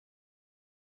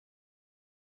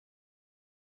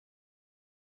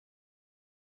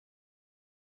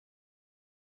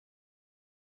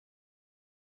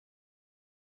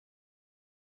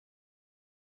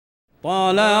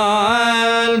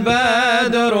طلع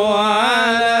البدر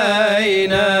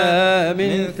علينا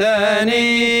من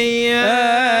ثنيات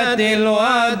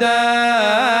الوداع،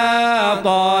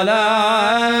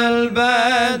 طلع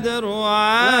البدر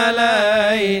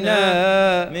علينا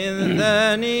من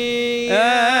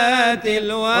ثنيات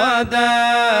الوداع،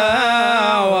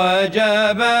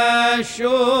 وجب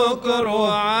الشكر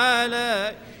علينا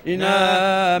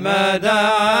ما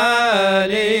دعا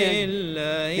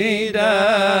لله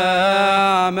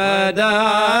داع، ما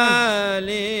دعا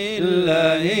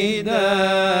لله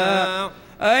داع.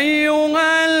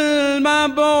 أيها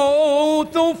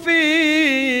المبعوث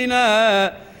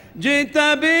فينا جئت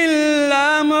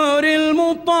بالأمر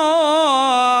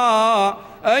المطاع،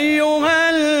 أيها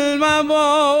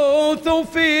المبعوث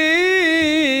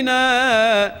فينا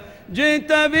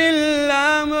جئت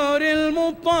بالأمر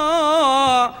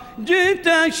المطاع، جئت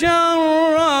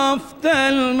شرفت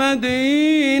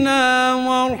المدينة،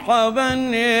 مرحبا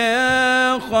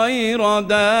يا خير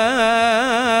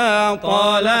داع.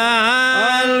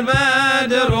 طلع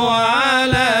البدر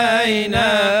علينا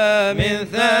من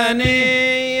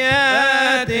ثنيات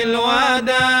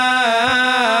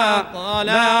الوداع،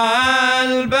 طلع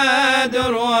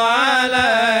البدر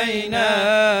علينا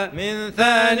من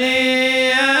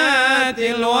ثنيات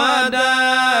الوداع،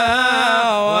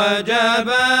 وجب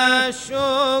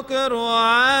الشكر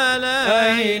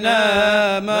علينا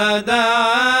ما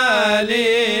دعا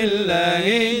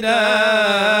لله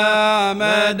داع،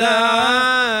 ما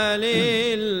دعا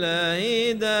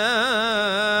لله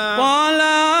داع.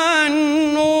 طلع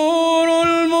النور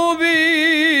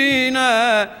المبين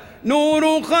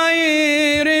نور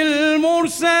خير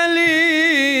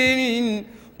المرسلين،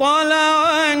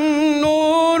 طلع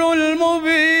النور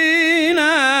المبين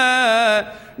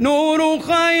نور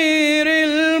خير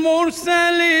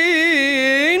المرسلين،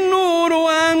 نور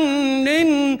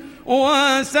أمن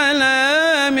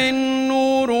وسلام،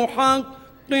 نور حق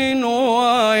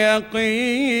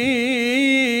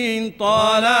ويقين.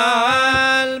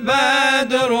 طلع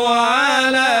البدر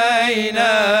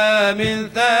علينا من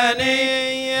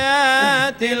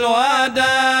ثنيات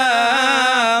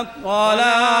الوداع،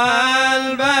 طلع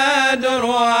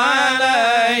البدر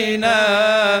علينا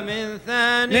من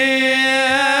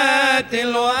ثنيات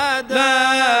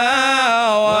الوداع،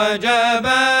 وجب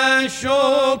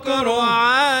الشكر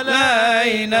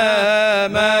علينا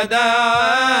ما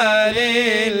دعا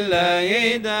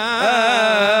لله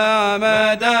داع،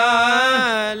 ما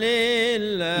دعا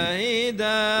لله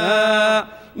داع.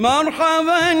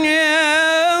 مرحبا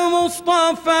يا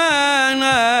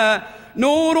مصطفانا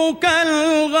نورك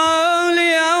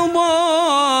الغالي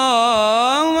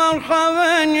أضاء،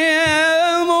 مرحبا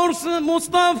يا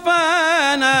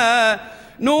مصطفانا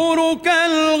نورك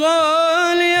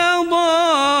الغالي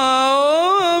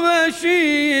أضاء،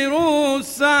 بشير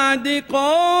السعد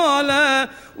قال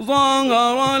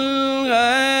ظهر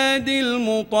الهادي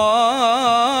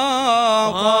المطاع.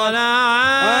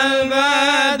 طلع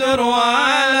البدر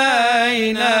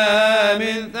علينا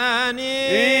من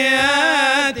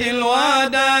ثنيات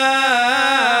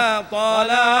الوداع،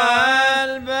 طلع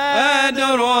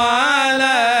البدر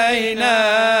علينا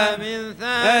من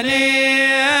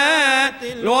ثنيات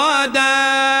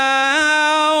الوداع،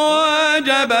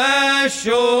 وجب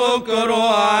الشكر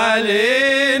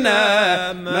علينا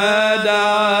ما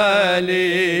دعا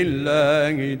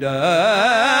لله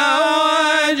داع،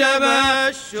 وجب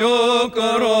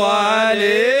الشكر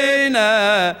علينا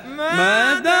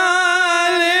ما دعا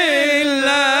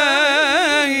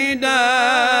لله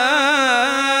داع.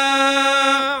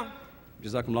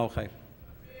 جزاكم الله خير.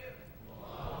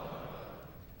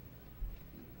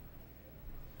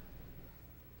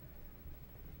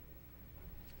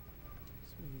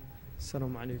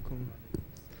 السلام عليكم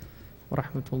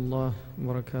ورحمة الله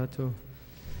وبركاته.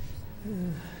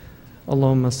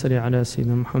 اللهم صل على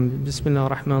سيدنا محمد. بسم الله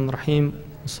الرحمن الرحيم،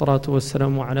 والصلاة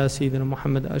والسلام على سيدنا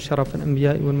محمد أشرف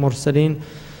الأنبياء والمرسلين.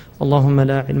 اللهم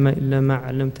لا علم إلا ما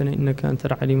علمتنا إنك أنت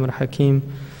العليم الحكيم.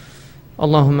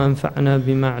 اللهم انفعنا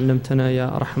بما علمتنا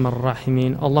يا أرحم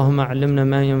الراحمين. اللهم علمنا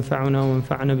ما ينفعنا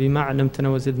وانفعنا بما علمتنا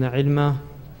وزدنا علما.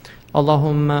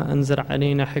 اللهم أنزل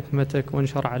علينا حكمتك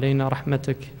وانشر علينا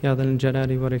رحمتك يا ذا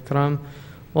الجلال والإكرام.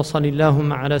 وصل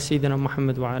اللهم على سيدنا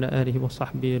محمد وعلى آله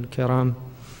وصحبه الكرام.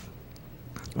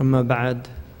 أما بعد.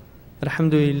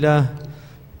 Alhamdulillah.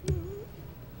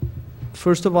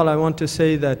 First of all, I want to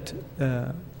say that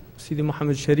Sidi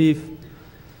Muhammad Sharif,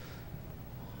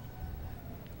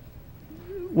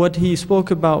 what he spoke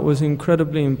about was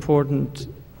incredibly important,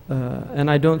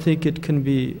 and I don't think it can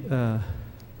be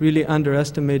really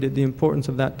underestimated, the importance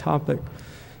of that topic,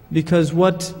 because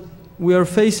what we are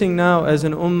facing now as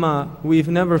an ummah we've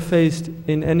never faced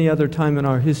in any other time in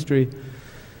our history.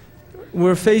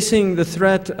 We're facing the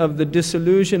threat of the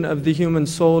dissolution of the human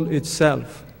soul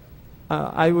itself.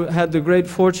 I had the great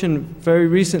fortune very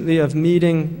recently of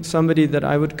meeting somebody that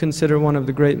I would consider one of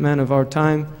the great men of our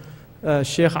time,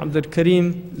 Shaykh Abdul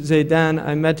Karim Zaidan.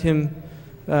 I met him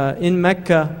in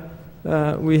Mecca.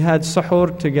 We had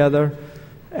suhoor together,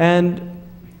 and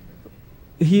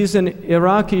he's an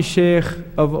Iraqi sheikh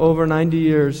of over 90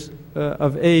 years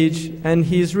of age, and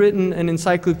he's written an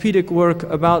encyclopedic work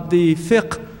about the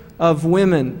fiqh of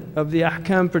women, of the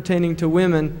ahkam pertaining to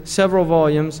women, several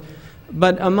volumes.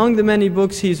 But among the many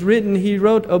books he's written, he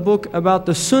wrote a book about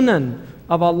the sunan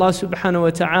of Allah subhanahu wa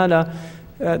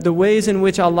ta'ala, the ways in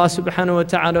which Allah subhanahu wa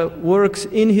ta'ala works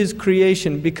in His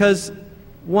creation. Because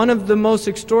one of the most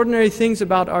extraordinary things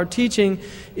about our teaching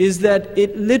is that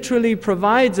it literally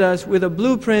provides us with a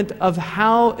blueprint of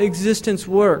how existence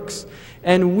works.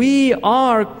 And we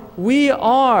are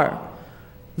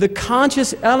the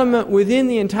conscious element within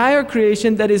the entire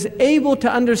creation that is able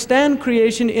to understand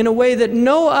creation in a way that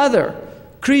no other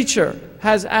creature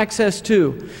has access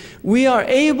to. We are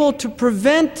able to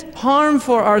prevent harm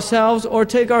for ourselves or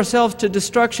take ourselves to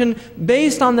destruction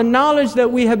based on the knowledge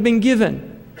that we have been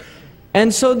given.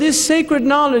 And so this sacred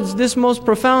knowledge, this most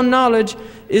profound knowledge,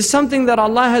 is something that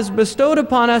Allah has bestowed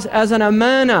upon us as an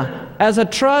amana, as a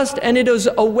trust, and it is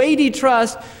a weighty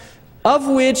trust, of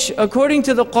which, according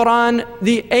to the Quran,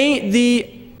 the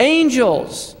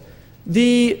angels,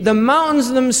 the mountains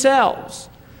themselves,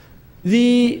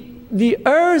 the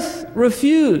earth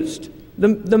refused,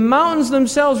 the mountains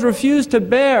themselves refused to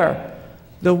bear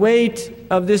the weight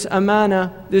of this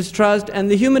amana, this trust, and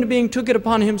the human being took it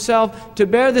upon himself to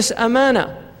bear this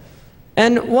amana.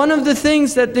 And one of the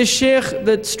things that this sheikh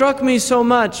that struck me so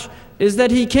much is that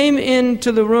he came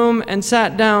into the room and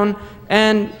sat down,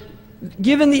 and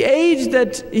given the age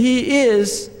that he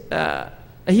is,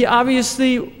 he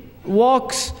obviously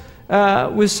walks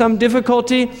with some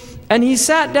difficulty, and he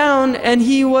sat down and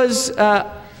he was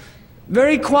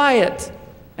very quiet.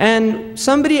 And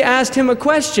somebody asked him a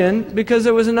question, because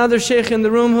there was another sheikh in the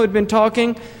room who had been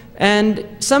talking, and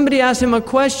somebody asked him a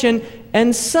question,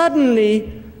 and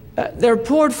suddenly there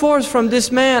poured forth from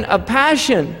this man a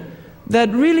passion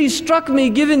that really struck me,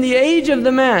 given the age of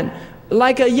the man,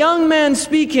 like a young man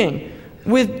speaking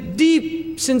with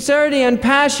deep sincerity and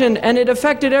passion, and it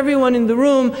affected everyone in the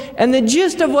room. And the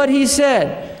gist of what he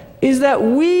said is that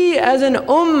we as an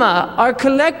ummah are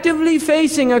collectively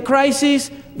facing a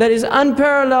crisis that is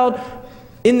unparalleled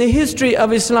in the history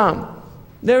of Islam.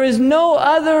 There is no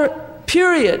other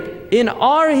period in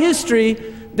our history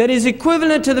that is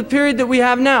equivalent to the period that we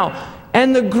have now.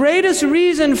 And the greatest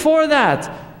reason for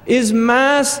that is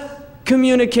mass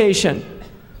communication.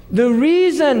 The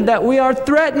reason that we are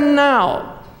threatened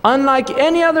now, unlike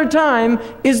any other time,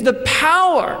 is the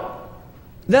power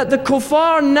that the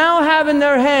kuffar now have in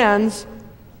their hands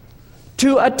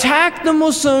to attack the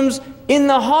Muslims in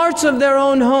the hearts of their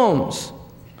own homes.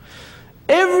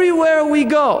 Everywhere we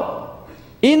go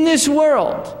in this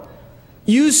world,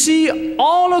 you see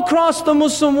all across the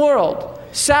Muslim world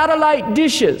satellite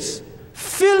dishes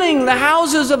filling the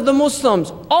houses of the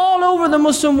Muslims all over the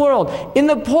Muslim world. In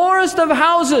the poorest of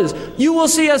houses, you will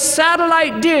see a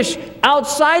satellite dish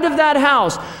outside of that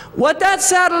house. What that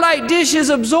satellite dish is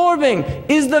absorbing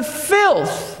is the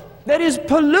filth that is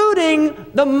polluting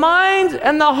the minds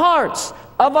and the hearts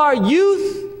of our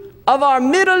youth, of our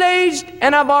middle-aged,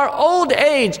 and of our old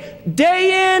age,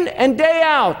 day in and day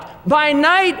out, by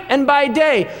night and by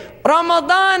day.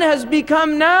 Ramadan has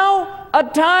become now a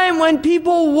time when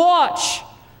people watch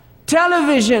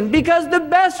television because the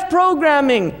best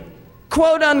programming,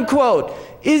 quote unquote,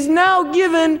 is now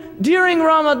given during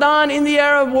Ramadan in the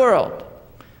Arab world.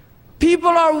 People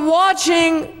are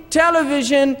watching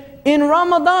television in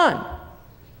Ramadan.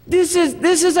 This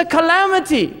is a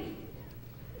calamity.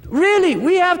 Really,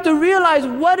 we have to realize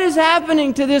what is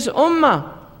happening to this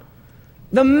ummah.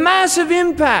 The massive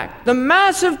impact, the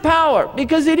massive power,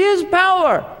 because it is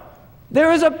power.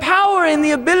 There is a power in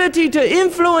the ability to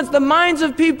influence the minds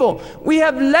of people. We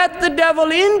have let the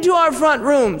devil into our front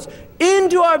rooms,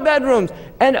 into our bedrooms,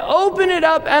 and open it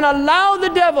up and allow the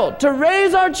devil to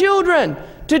raise our children,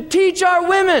 to teach our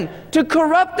women, to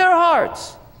corrupt their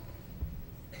hearts.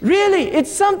 Really,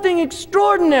 it's something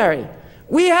extraordinary.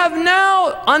 We have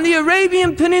now on the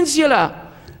Arabian Peninsula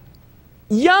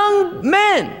young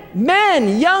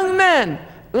men,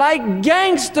 like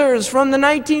gangsters from the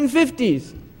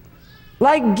 1950s,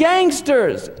 like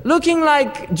gangsters, looking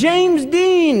like James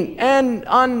Dean and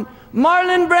on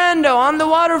Marlon Brando on the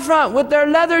waterfront with their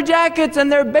leather jackets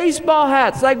and their baseball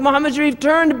hats like Muhammad Sharif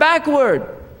turned backward.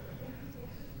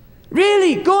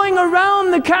 Really, going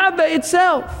around the Kaaba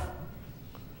itself.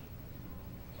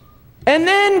 And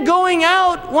then going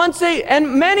out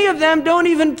and many of them don't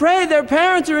even pray. Their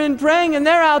parents are in praying and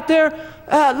they're out there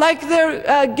like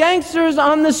they're gangsters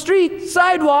on the street,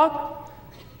 sidewalk,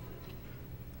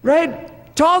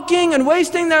 right? Talking and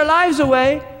wasting their lives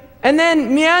away, and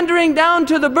then meandering down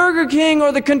to the Burger King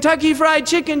or the Kentucky Fried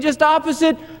Chicken just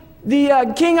opposite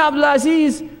the King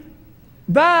Abdulaziz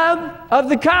Bab of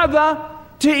the Kaaba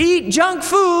to eat junk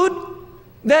food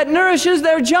that nourishes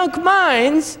their junk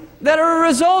minds that are a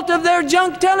result of their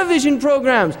junk television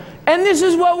programs. And this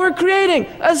is what we're creating,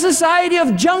 a society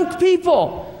of junk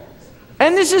people.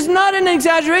 And this is not an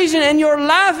exaggeration, and your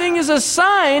laughing is a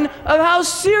sign of how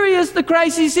serious the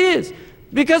crisis is.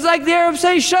 Because like the Arabs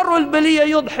say, شَرُّ الْبَلِيَّ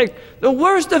يُضْحِكُ, the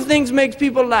worst of things makes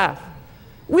people laugh.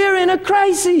 We're in a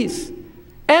crisis,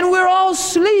 and we're all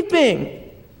sleeping.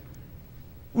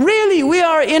 Really, we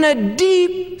are in a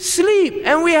deep sleep,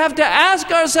 and we have to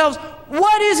ask ourselves,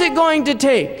 what is it going to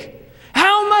take?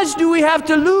 How much do we have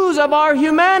to lose of our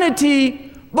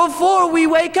humanity before we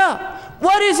wake up?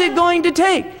 What is it going to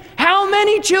take? How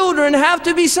many children have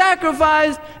to be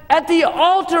sacrificed at the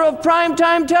altar of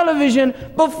primetime television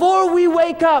before we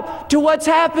wake up to what's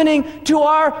happening to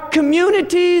our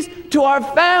communities, to our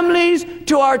families,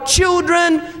 to our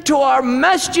children, to our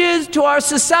masjids, to our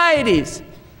societies?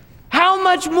 How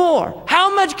much more?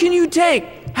 How much can you take?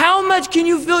 How much can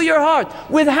you fill your heart?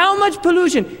 With how much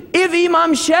pollution? If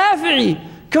Imam Shafi'i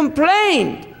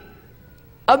complained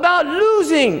about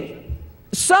losing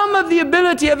some of the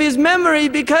ability of his memory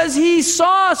because he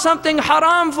saw something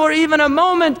haram for even a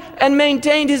moment and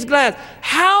maintained his glance,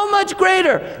 how much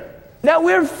greater that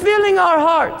we're filling our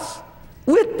hearts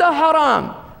with the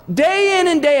haram day in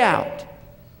and day out.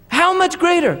 How much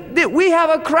greater that we have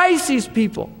a crisis,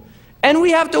 people. And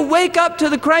we have to wake up to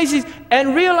the crisis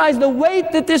and realize the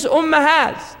weight that this ummah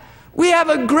has. We have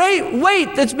a great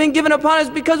weight that's been given upon us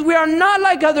because we are not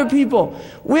like other people.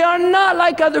 We are not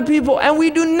like other people, and we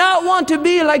do not want to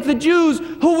be like the Jews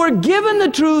who were given the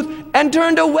truth and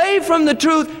turned away from the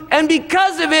truth, and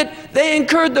because of it they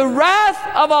incurred the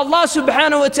wrath of Allah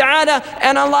subhanahu wa ta'ala,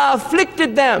 and Allah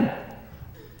afflicted them.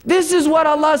 This is what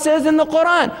Allah says in the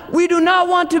Quran. We do not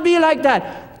want to be like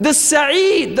that. The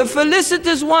Sa'id, the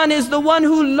felicitous one, is the one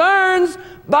who learns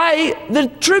by the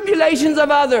tribulations of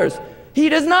others. He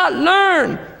does not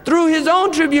learn through his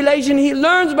own tribulation. He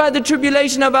learns by the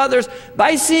tribulation of others.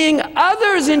 By seeing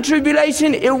others in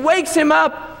tribulation, it wakes him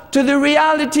up to the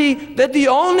reality that the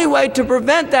only way to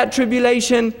prevent that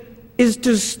tribulation is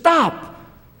to stop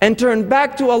and turn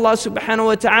back to Allah subhanahu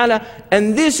wa ta'ala.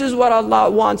 And this is what Allah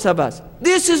wants of us.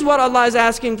 This is what Allah is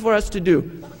asking for us to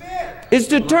do. Is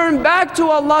to turn back to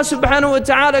Allah subhanahu wa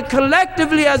ta'ala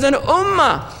collectively as an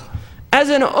ummah. As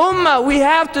an ummah, we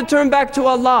have to turn back to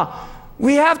Allah.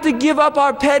 We have to give up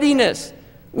our pettiness.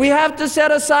 We have to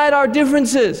set aside our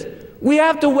differences. We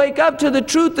have to wake up to the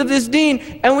truth of this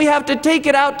deen, and we have to take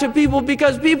it out to people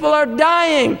because people are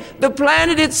dying. The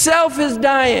planet itself is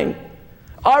dying.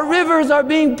 Our rivers are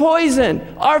being poisoned.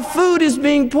 Our food is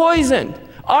being poisoned.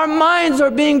 Our minds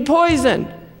are being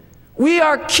poisoned. We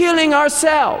are killing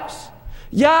ourselves.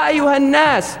 Ya ayyuhan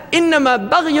nas, innama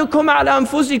baghyukum ala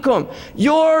anfusikum.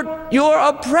 Your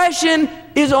oppression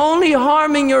is only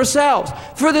harming yourselves.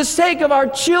 For the sake of our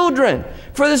children,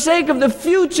 for the sake of the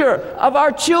future of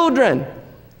our children,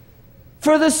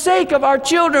 for the sake of our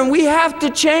children, we have to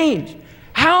change.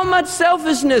 How much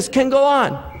selfishness can go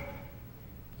on?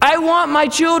 I want my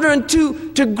children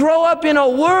to grow up in a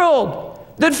world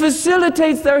that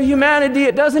facilitates their humanity.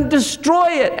 It doesn't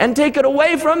destroy it and take it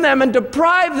away from them and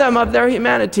deprive them of their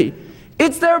humanity.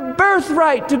 It's their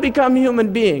birthright to become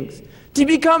human beings, to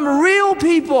become real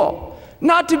people,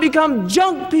 not to become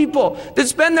junk people that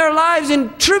spend their lives in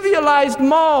trivialized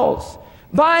malls,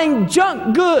 buying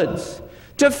junk goods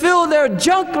to fill their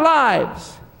junk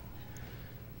lives.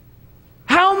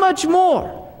 How much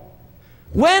more?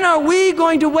 When are we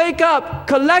going to wake up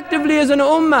collectively as an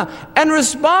ummah and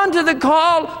respond to the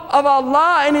call of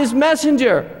Allah and His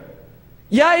Messenger?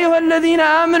 Ya ayyuhalladhina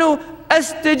amanu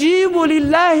astajibu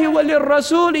lillahi wa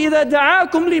lirrasul idha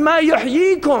da'akum lima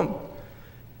yuhyikum.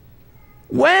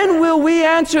 When will we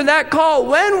answer that call?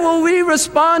 When will we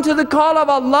respond to the call of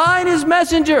Allah and His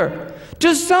Messenger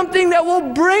to something that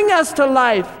will bring us to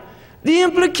life? The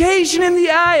implication in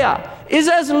the ayah is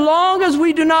as long as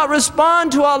we do not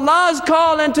respond to Allah's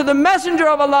call and to the Messenger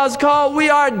of Allah's call, we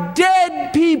are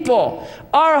dead people.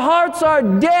 Our hearts are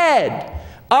dead.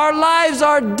 Our lives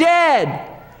are dead.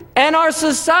 And our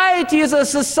society is a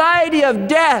society of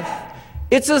death.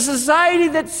 It's a society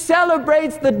that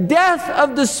celebrates the death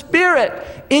of the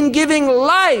spirit in giving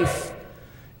life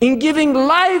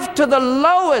to the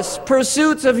lowest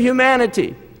pursuits of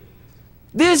humanity.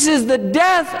 This is the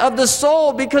death of the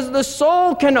soul, because the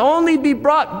soul can only be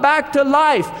brought back to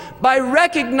life by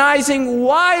recognizing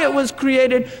why it was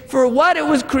created, for what it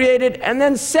was created, and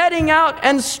then setting out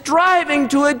and striving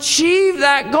to achieve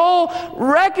that goal,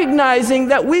 recognizing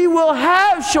that we will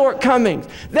have shortcomings,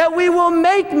 that we will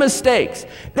make mistakes,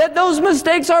 that those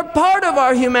mistakes are part of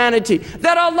our humanity,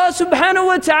 that Allah subhanahu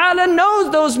wa ta'ala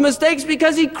knows those mistakes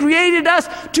because He created us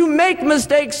to make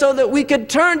mistakes so that we could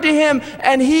turn to Him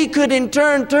and He could in turn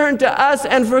turn to us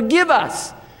and forgive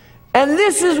us. And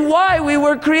this is why we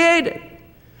were created.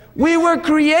 We were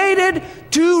created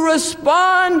to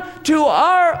respond to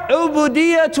our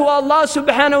ubudiyah to Allah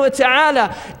subhanahu wa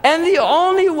ta'ala. And the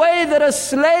only way that a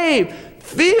slave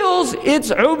feels its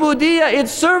ubudiyah,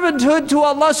 its servanthood to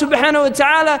Allah subhanahu wa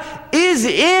ta'ala, is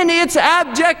in its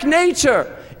abject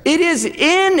nature. It is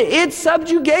in its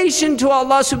subjugation to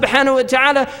Allah subhanahu wa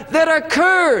ta'ala that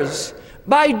occurs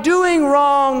by doing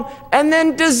wrong and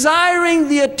then desiring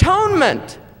the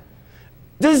atonement,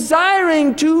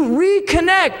 desiring to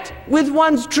reconnect with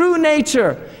one's true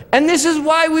nature. And this is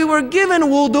why we were given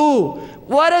wudu.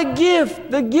 What a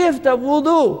gift, the gift of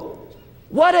wudu.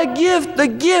 What a gift, the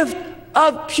gift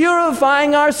of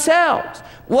purifying ourselves.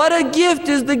 What a gift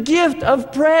is the gift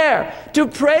of prayer, to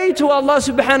pray to Allah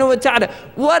subhanahu wa ta'ala.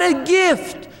 What a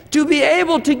gift to be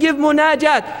able to give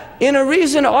munajat. In a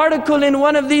recent article in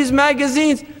one of these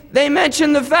magazines, they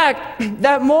mentioned the fact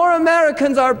that more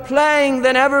Americans are playing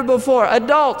than ever before,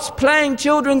 adults playing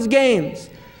children's games.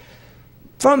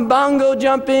 From bongo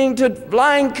jumping to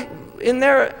flying in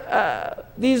their,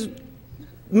 these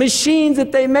machines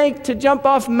that they make to jump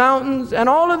off mountains and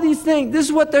all of these things. This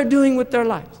is what they're doing with their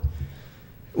lives.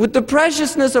 With the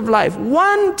preciousness of life.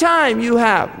 One time you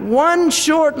have, one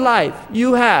short life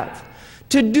you have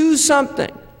to do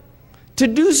something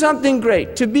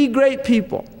great, to be great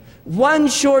people. One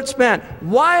short span.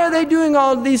 Why are they doing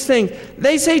all of these things?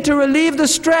 They say to relieve the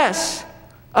stress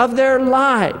of their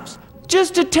lives.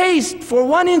 Just to taste for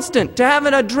one instant, to have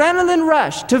an adrenaline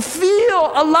rush, to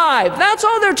feel alive. That's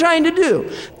all they're trying to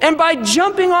do. And by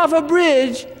jumping off a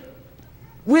bridge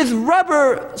with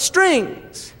rubber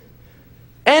strings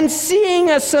and seeing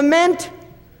a cement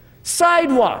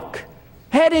sidewalk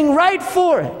heading right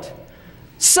for it,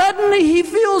 suddenly he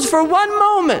feels for one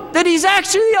moment that he's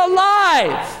actually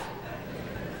alive.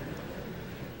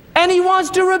 And he wants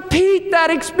to repeat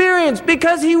that experience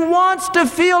because he wants to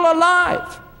feel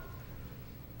alive.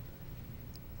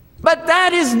 But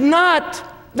that is not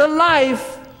the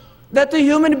life that the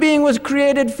human being was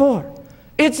created for.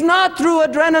 It's not through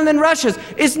adrenaline rushes.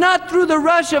 It's not through the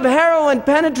rush of heroin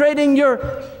penetrating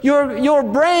your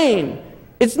brain.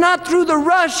 It's not through the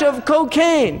rush of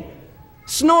cocaine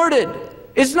snorted.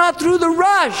 It's not through the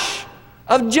rush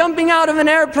of jumping out of an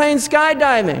airplane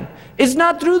skydiving. It's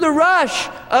not through the rush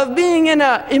of being in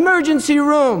an emergency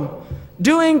room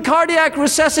doing cardiac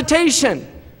resuscitation.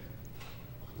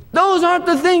 Those aren't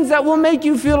the things that will make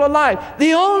you feel alive.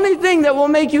 The only thing that will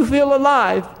make you feel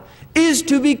alive is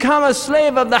to become a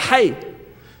slave of the hayy,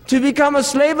 to become a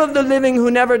slave of the living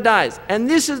who never dies. And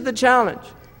this is the challenge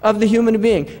of the human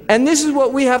being. And this is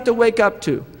what we have to wake up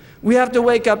to. We have to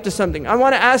wake up to something. I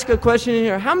want to ask a question in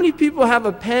here. How many people have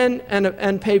a pen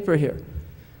and paper here?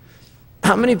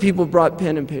 How many people brought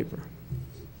pen and paper?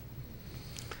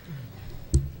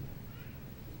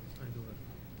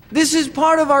 This is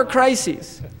part of our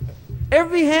crises.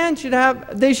 Every hand should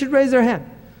have, they should raise their hand.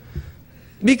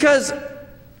 Because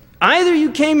either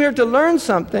you came here to learn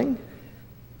something,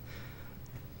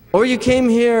 or you came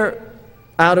here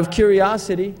out of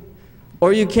curiosity,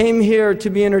 or you came here to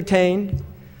be entertained,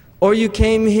 or you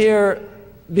came here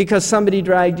because somebody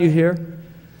dragged you here,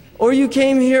 or you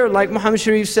came here, like Muhammad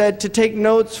Sharif said, to take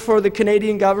notes for the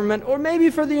Canadian government, or maybe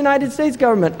for the United States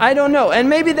government. I don't know. And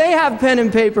maybe they have pen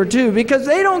and paper too, because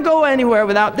they don't go anywhere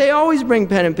without, they always bring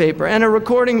pen and paper and a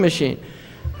recording machine,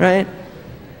 right?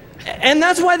 And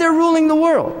that's why they're ruling the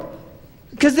world,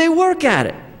 because they work at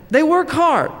it. They work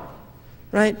hard,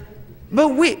 right?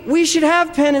 But we should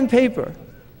have pen and paper.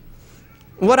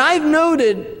 What I've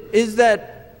noted is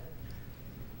that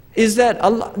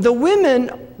the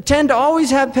women tend to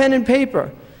always have pen and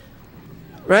paper,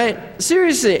 right?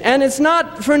 Seriously. And it's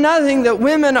not for nothing that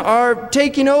women are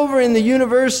taking over in the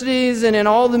universities and in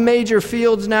all the major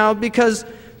fields now, because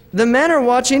the men are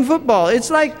watching football.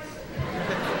 It's like,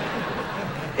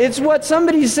 it's what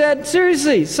somebody said,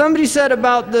 seriously, somebody said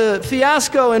about the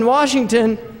fiasco in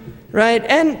Washington, right?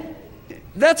 And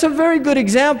that's a very good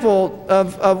example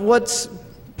of what's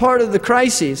part of the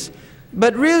crises.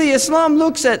 But really, Islam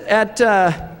looks at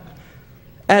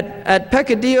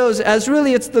peccadillos as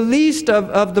really it's the least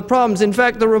of the problems. In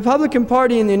fact, the Republican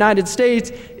Party in the United States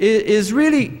is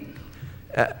really,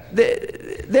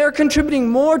 they're contributing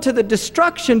more to the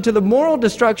destruction, to the moral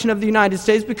destruction of the United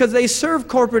States, because they serve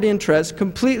corporate interests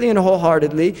completely and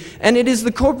wholeheartedly, and it is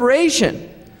the corporation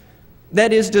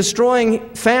that is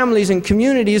destroying families and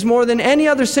communities more than any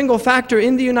other single factor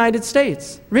in the United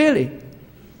States, really.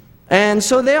 And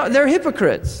so they're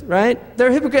hypocrites, right?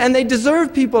 They're hypocrites, and they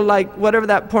deserve people like whatever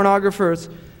that pornographer's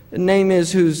name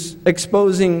is who's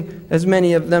exposing as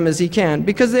many of them as he can,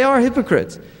 because they are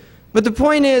hypocrites. But the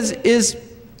point is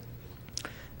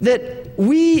that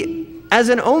we as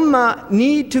an ummah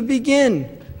need to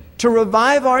begin to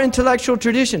revive our intellectual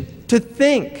tradition, to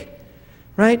think,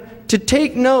 right? To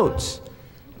take notes,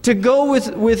 to go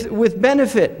with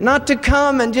benefit, not to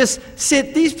come and just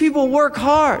sit. These people work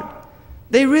hard.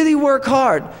 They really work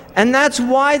hard, and that's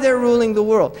why they're ruling the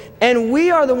world. And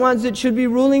we are the ones that should be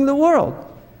ruling the world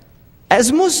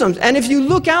as Muslims. And if you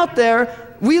look out there,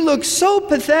 we look so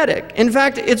pathetic. In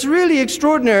fact, it's really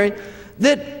extraordinary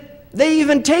that they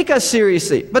even take us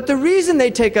seriously. But the reason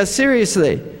they take us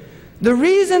seriously, the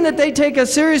reason that they take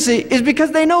us seriously is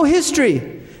because they know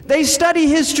history. They study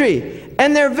history,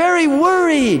 and they're very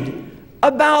worried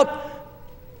about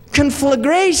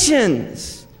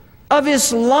conflagrations of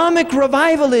Islamic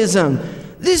revivalism.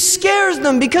 This scares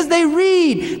them because they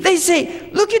read. They say,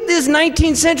 look at this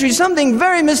 19th century, something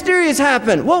very mysterious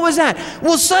happened. What was that?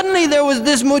 Well, suddenly there was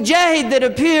this mujahid that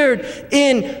appeared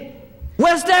in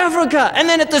West Africa, and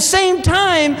then at the same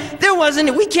time,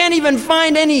 we can't even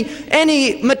find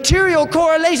any material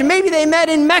correlation. Maybe they met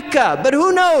in Mecca, but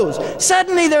who knows?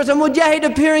 Suddenly there's a mujahid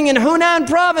appearing in Hunan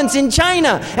province in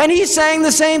China, and he's saying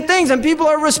the same things, and people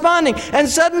are responding. And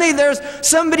suddenly there's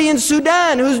somebody in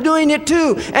Sudan who's doing it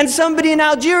too, and somebody in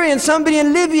Algeria, and somebody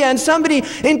in Libya, and somebody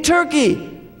in Turkey,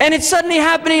 and it's suddenly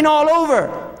happening all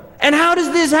over. And how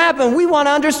does this happen? We want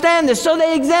to understand this. So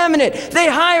they examine it. They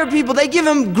hire people. They give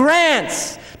them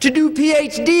grants to do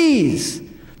PhDs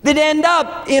that end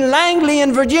up in Langley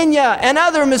and Virginia and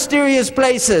other mysterious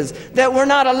places that we're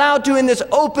not allowed to in this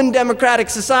open democratic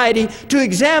society to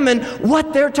examine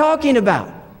what they're talking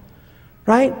about.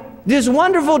 Right? This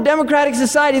wonderful democratic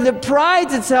society that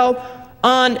prides itself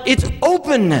on its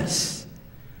openness,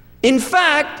 in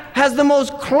fact, has the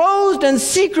most closed and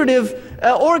secretive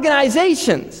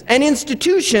organizations and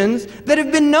institutions that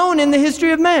have been known in the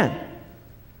history of man.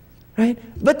 Right?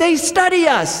 But they study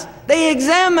us, they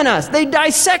examine us, they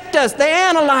dissect us, they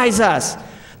analyze us.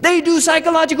 They do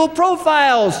psychological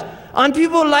profiles on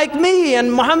people like me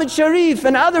and Muhammad Sharif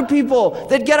and other people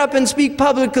that get up and speak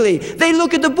publicly. They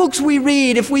look at the books we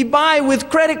read, if we buy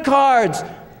with credit cards,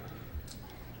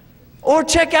 or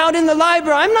check out in the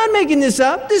library. I'm not making this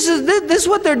up. This is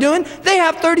what they're doing. They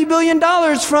have $30 billion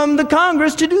from the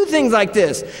Congress to do things like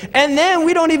this. And then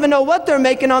we don't even know what they're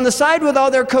making on the side with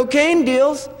all their cocaine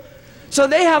deals. So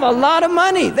they have a lot of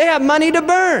money. They have money to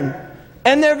burn.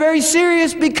 And they're very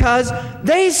serious because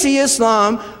they see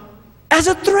Islam as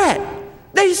a threat.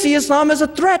 They see Islam as a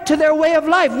threat to their way of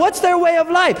life. What's their way of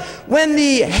life? When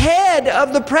the head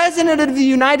of the President of the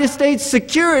United States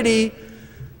Security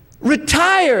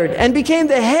retired and became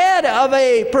the head of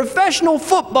a professional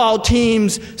football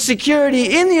team's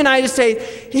security in the United States,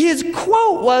 his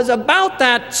quote was about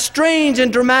that strange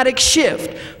and dramatic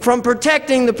shift from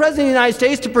protecting the President of the United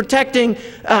States to protecting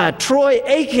Troy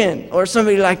Aiken or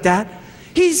somebody like that.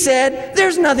 He said,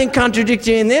 there's nothing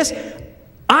contradictory in this.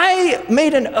 I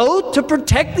made an oath to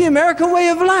protect the American way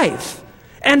of life,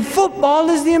 and football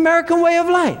is the American way of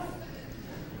life.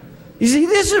 You see,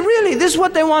 this is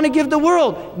what they want to give the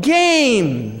world.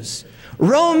 Games,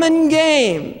 Roman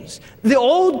games, the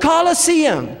old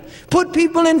Colosseum. Put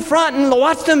people in front and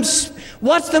watch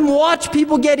them watch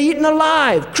people get eaten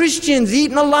alive. Christians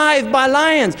eaten alive by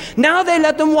lions. Now they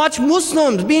let them watch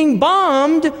Muslims being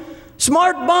bombed,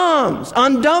 smart bombs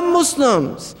on dumb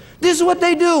Muslims. This is what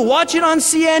they do. Watch it on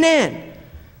CNN.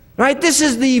 Right? This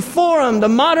is the forum, the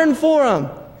modern forum.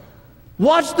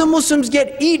 Watch the Muslims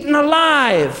get eaten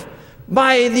alive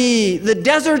by the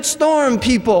Desert Storm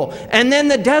people, and then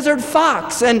the Desert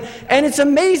Fox. And it's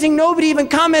amazing, nobody even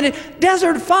commented.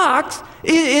 Desert Fox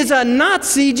is a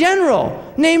Nazi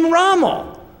general named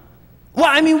Rommel. Well,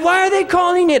 I mean, why are they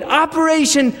calling it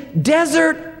Operation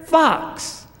Desert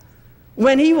Fox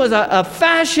when he was a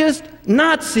fascist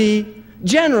Nazi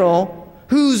general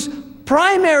whose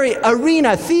primary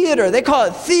arena, theater, they call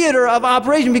it theater of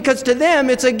operation because to them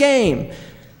it's a game.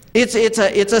 It's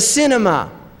a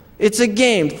cinema. It's a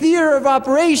game. Theater of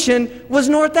operation was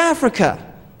North Africa,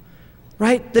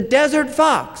 right? The desert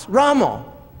fox,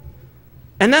 Ramo.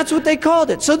 And that's what they called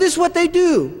it. So this is what they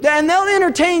do. And they'll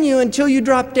entertain you until you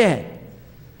drop dead.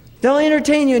 They'll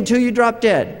entertain you until you drop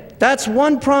dead. That's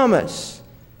one promise,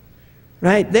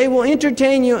 right? They will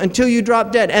entertain you until you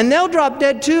drop dead. And they'll drop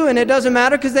dead too, and it doesn't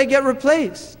matter because they get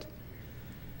replaced,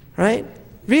 right?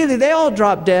 Really, they all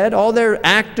drop dead. All their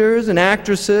actors and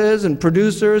actresses and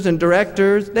producers and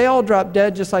directors, they all drop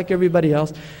dead just like everybody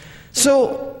else.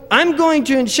 So I'm going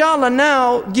to, inshallah,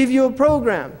 now give you a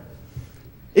program.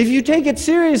 If you take it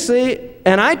seriously,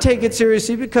 and I take it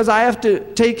seriously because I have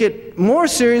to take it more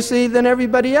seriously than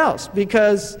everybody else,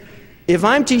 because if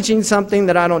I'm teaching something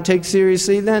that I don't take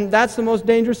seriously, then that's the most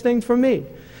dangerous thing for me.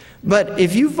 But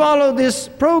if you follow this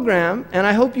program, and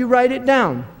I hope you write it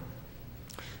down,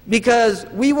 because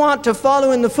we want to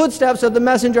follow in the footsteps of the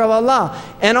Messenger of Allah.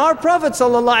 And our Prophet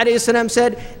ﷺ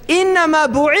said,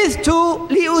 إِنَّمَا بُعِثْتُ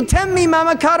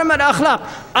لِأُتَمِّمَ مَكَارِمَ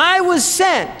الْأَخْلَاقِ. I was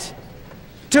sent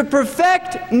to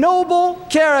perfect noble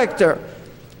character.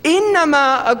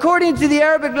 Innama, according to the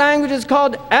Arabic language, is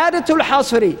called adatul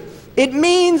hasri. It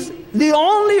means the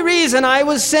only reason I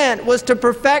was sent was to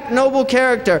perfect noble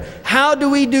character. How do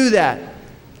we do that?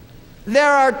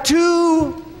 There are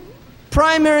two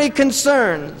primary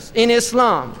concerns in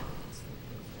Islam.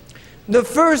 The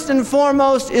first and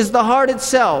foremost is the heart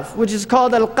itself, which is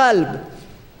called al-qalb.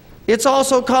 It's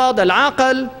also called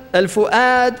al-aql,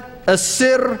 al-fu'ad,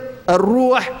 al-sir,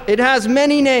 al-ruh. It has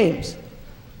many names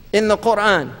in the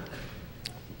Quran.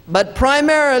 But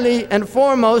primarily and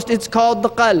foremost, it's called the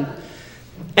qalb.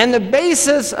 And the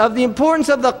basis of the importance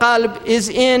of the qalb is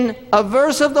in a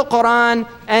verse of the Quran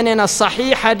and in a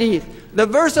sahih hadith. The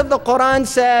verse of the Quran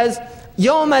says,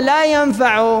 يَوْمَ لَا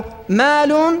يَنْفَعُ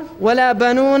مَالٌ وَلَا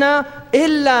بَنُونَ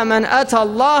إِلَّا مَنْ أَتَى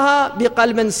اللَّهَ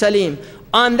بِقَلْبٍ سَلِيمٍ.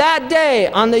 On that day,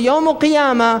 on the Yawm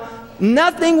al-Qiyamah,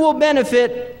 nothing will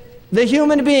benefit the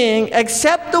human being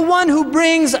except the one who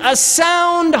brings a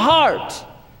sound heart.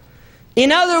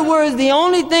 In other words, the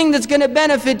only thing that's going to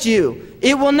benefit you,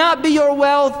 it will not be your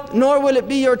wealth, nor will it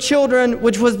be your children,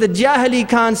 which was the Jahili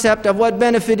concept of what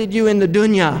benefited you in the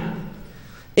dunya.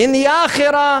 In the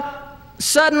akhirah,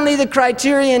 suddenly the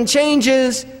criterion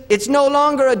changes. It's no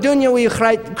longer a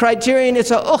dunyawi criterion,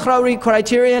 it's a ukhrawi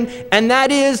criterion, and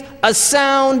that is a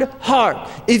sound heart.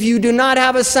 If you do not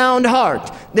have a sound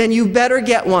heart, then you better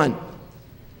get one.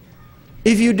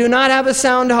 If you do not have a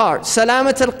sound heart,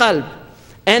 salamat al-qalb.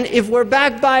 And if we're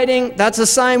backbiting, that's a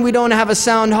sign we don't have a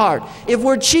sound heart. If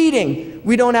we're cheating,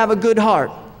 we don't have a good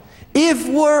heart. If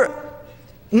we're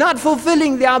not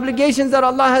fulfilling the obligations that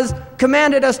Allah has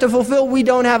commanded us to fulfill, we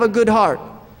don't have a good heart.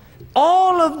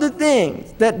 All of the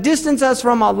things that distance us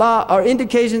from Allah are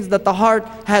indications that the heart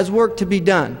has work to be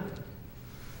done.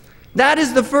 That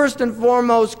is the first and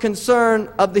foremost concern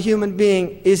of the human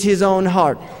being, is his own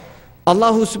heart.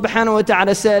 Allah subhanahu wa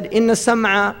ta'ala said, إِنَّ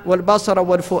السَّمْعَ وَالْبَصَرَ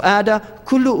وَالْفُؤَادَ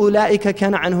كُلُّ أُولَٰئِكَ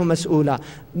كَانَ عَنْهُ مَسْئُولًا.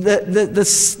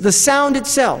 The sound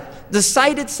itself, the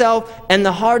sight itself, and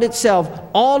the heart itself,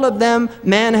 all of them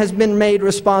man has been made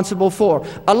responsible for.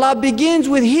 Allah begins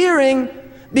with hearing,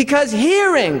 because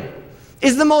hearing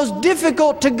is the most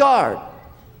difficult to guard.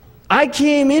 I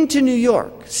came into New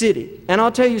York City, and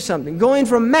I'll tell you something. Going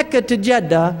from Mecca to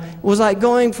Jeddah was like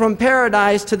going from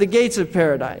paradise to the gates of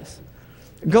paradise.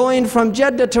 Going from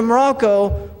Jeddah to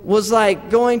Morocco was like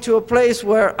going to a place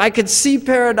where I could see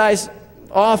paradise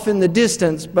off in the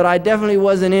distance, but I definitely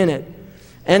wasn't in it.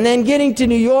 And then getting to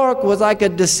New York was like a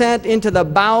descent into the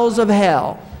bowels of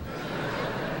hell.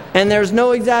 And there's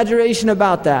no exaggeration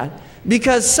about that.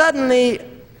 Because suddenly,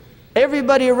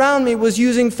 everybody around me was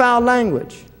using foul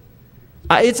language.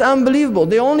 It's unbelievable.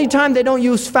 The only time they don't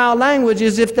use foul language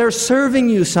is if they're serving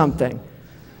you something.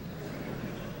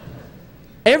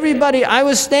 Everybody, I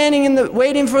was standing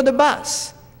waiting for the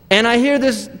bus, and I hear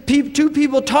two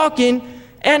people talking,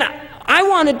 and I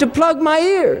wanted to plug my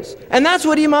ears. And that's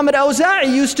what Imam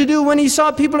al-Awza'i used to do when he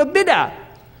saw people of bid'ah.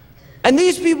 And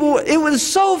these people, it was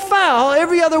so foul,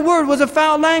 every other word was a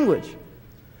foul language.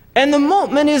 And the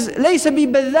mu'min is laysa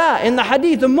bi badha in the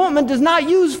hadith. The mu'min does not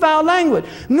use foul language,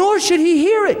 nor should he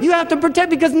hear it. You have to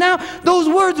protect, because now those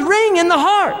words ring in the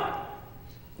heart.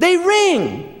 They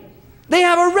ring. They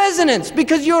have a resonance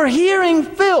because you're hearing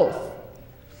filth.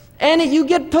 And you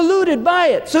get polluted by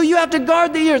it. So you have to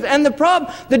guard the ears. And the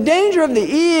problem, the danger of the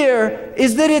ear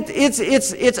is that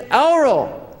it's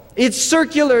aural. It's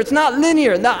circular, it's not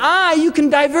linear. The eye, you can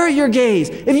divert your gaze.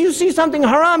 If you see something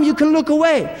haram, you can look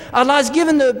away. Allah has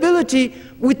given the ability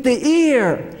with the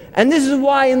ear. And this is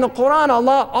why in the Quran,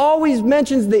 Allah always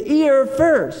mentions the ear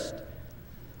first.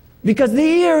 Because the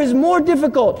ear is more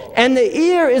difficult, and the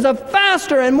ear is a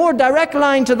faster and more direct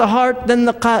line to the heart than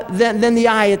the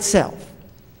eye itself.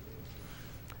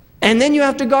 And then you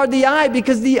have to guard the eye,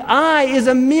 because the eye is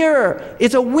a mirror.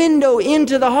 It's a window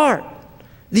into the heart.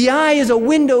 The eye is a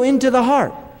window into the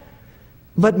heart.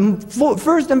 But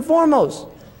first and foremost,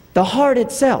 the heart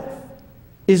itself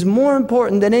is more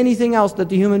important than anything else that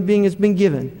the human being has been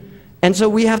given. And so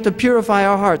we have to purify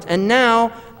our hearts. And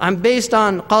now I'm based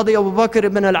on Qadi Abu Bakr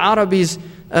ibn al-Arabi's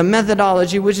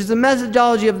methodology, which is the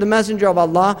methodology of the Messenger of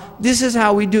Allah. This is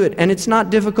how we do it. And it's not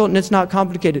difficult and it's not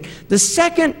complicated. The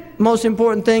second most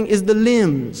important thing is the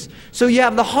limbs. So you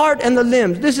have the heart and the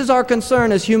limbs. This is our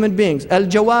concern as human beings.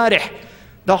 Al-Jawarih.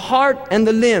 The heart and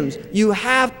the limbs. You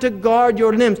have to guard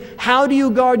your limbs. How do you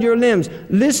guard your limbs?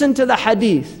 Listen to the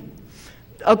hadith.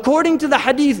 According to the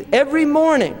hadith, every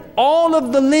morning, all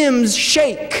of the limbs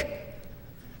shake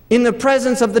in the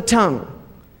presence of the tongue.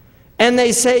 And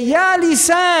they say, Ya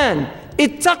lisan,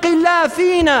 ittaqillah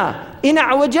fina, in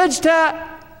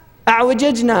a'wajajta,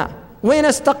 a'wajajna, wa in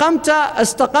astaqamta,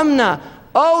 astaqamna.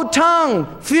 O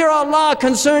tongue, fear Allah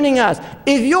concerning us.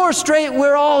 If you're straight,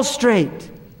 we're all straight.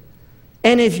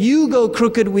 And if you go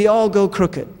crooked, we all go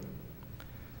crooked.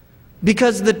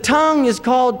 Because the tongue is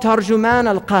called tarjuman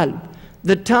al-qalb.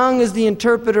 The tongue is the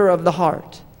interpreter of the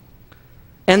heart.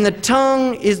 And the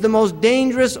tongue is the most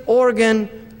dangerous organ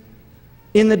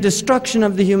in the destruction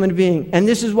of the human being. And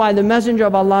this is why the Messenger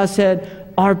of Allah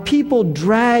said, are people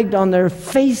dragged on their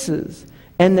faces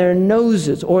and their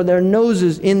noses, or their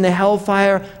noses in the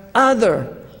hellfire,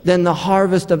 other than the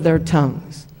harvest of their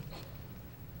tongues?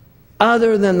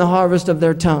 Other than the harvest of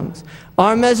their tongues.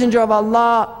 Our Messenger of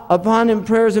Allah, upon him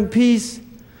prayers and peace,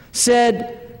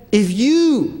 said, if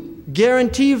you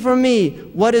guarantee for me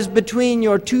what is between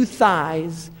your two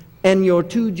thighs and your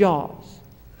two jaws,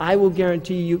 I will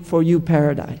guarantee for you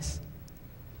paradise.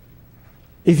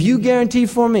 If you guarantee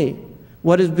for me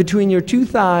what is between your two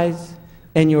thighs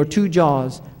and your two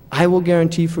jaws, I will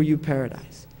guarantee for you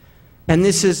paradise. And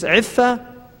this is iffa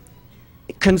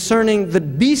concerning the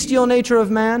bestial nature of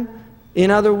man.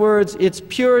 In other words, it's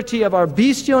purity of our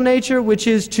bestial nature, which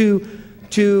is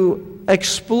to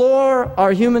explore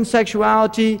our human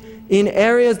sexuality in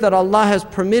areas that Allah has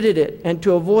permitted it, and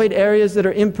to avoid areas that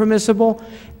are impermissible.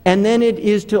 And then it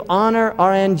is to honor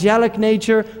our angelic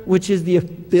nature, which is the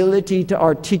ability to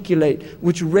articulate,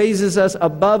 which raises us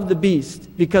above the beast.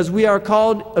 Because we are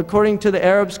called, according to the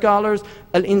Arab scholars,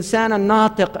 al-insan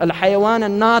al-natiq, al-hayawan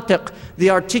al-natiq, the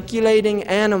articulating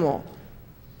animal.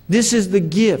 This is the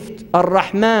gift.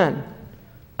 Ar-Rahman,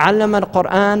 allama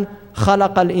al-Quran,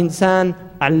 khalaqa al-insan,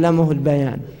 allamahu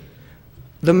al-bayan.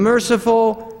 The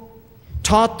merciful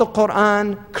taught the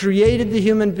Quran, created the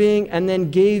human being, and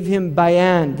then gave him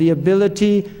bayan, the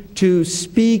ability to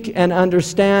speak and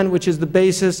understand, which is the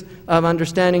basis of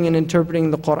understanding and interpreting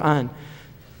the Quran.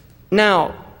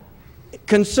 Now,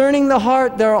 concerning the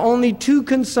heart, there are only two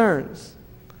concerns.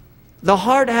 The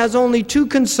heart has only two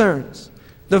concerns.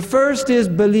 The first is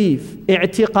belief,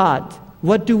 i'tiqad.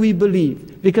 What do we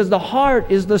believe? Because the heart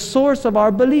is the source of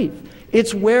our belief.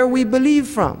 It's where we believe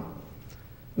from.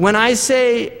 When I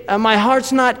say my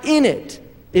heart's not in it,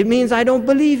 it means I don't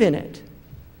believe in it.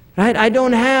 Right? I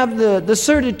don't have the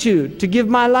certitude to give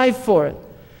my life for it.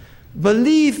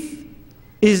 Belief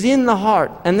is in the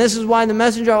heart. And this is why the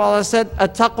Messenger of Allah said,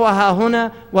 "At-taqwa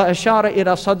ha-huna wa ashara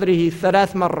ila sadrihi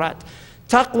thalath marrat."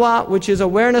 Taqwa, which is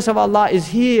awareness of Allah, is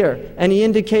here. And he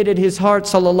indicated his heart,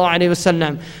 sallallahu alayhi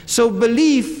wasallam. So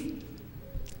belief,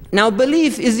 now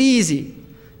belief is easy.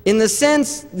 In the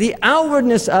sense, the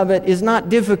outwardness of it is not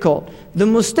difficult. The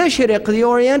mustashriq, the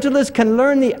Orientalist, can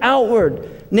learn the outward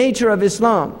nature of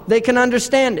Islam. They can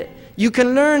understand it. You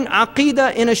can learn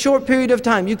aqidah in a short period of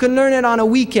time. You can learn it on a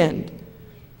weekend.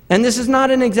 And this is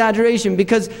not an exaggeration,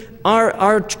 because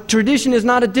our tradition is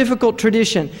not a difficult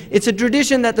tradition. It's a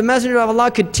tradition that the Messenger of Allah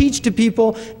could teach to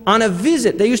people on a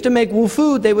visit. They used to make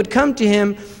wufud. They would come to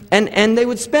him, and they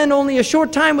would spend only a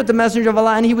short time with the Messenger of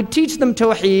Allah, and he would teach them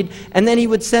tawheed, and then he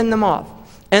would send them off.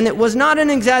 And it was not an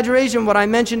exaggeration what I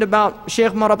mentioned about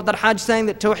Shaykh Marabat al-Hajj saying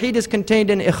that tawheed is contained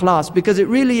in ikhlas, because it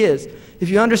really is. If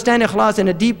you understand ikhlas in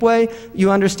a deep way,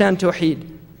 you understand tawheed.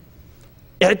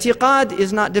 I'tiqad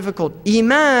is not difficult.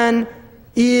 Iman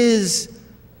is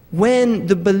when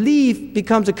the belief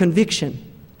becomes a conviction.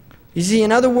 You see,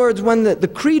 in other words, when the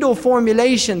creedal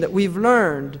formulation that we've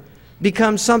learned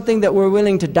becomes something that we're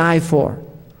willing to die for.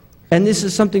 And this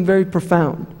is something very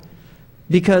profound.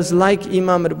 Because like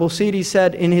Imam al-Busiri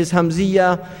said in his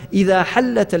Hamziyya, إِذَا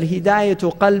حَلَّتَ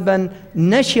الْهِدَايَةُ قَلْبًا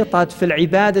نَشِطَتْ فِي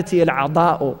الْعِبَادَةِ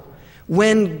الْعَضَاءُ.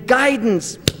 When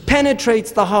guidance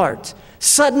penetrates the heart,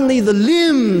 Suddenly the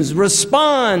limbs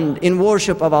respond in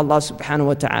worship of Allah subhanahu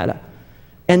wa ta'ala.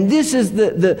 And this is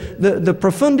the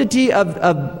profundity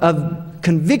of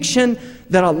conviction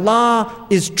that Allah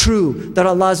is true, that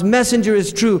Allah's messenger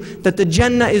is true, that the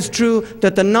Jannah is true,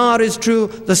 that the Nar is true,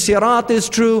 the Sirat is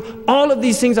true. All of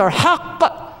these things are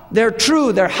haqq. They're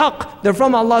true, they're haqq, they're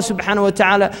from Allah subhanahu wa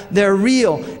ta'ala, they're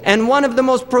real. And one of the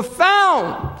most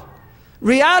profound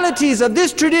realities of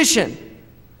this tradition,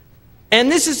 and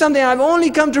this is something I've only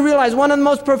come to realize, one of the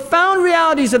most profound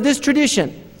realities of this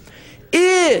tradition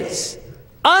is,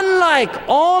 unlike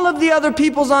all of the other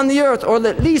peoples on the earth, or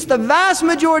at least the vast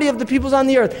majority of the peoples on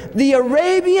the earth, the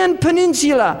Arabian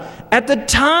Peninsula, at the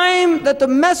time that the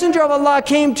Messenger of Allah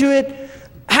came to it,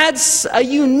 had a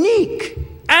unique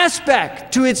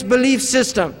aspect to its belief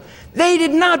system. They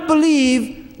did not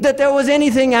believe that there was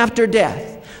anything after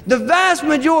death. The vast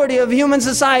majority of human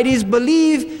societies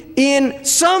believe in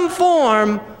some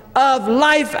form of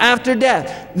life after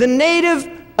death. The native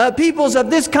peoples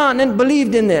of this continent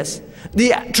believed in this.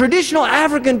 The traditional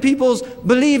African peoples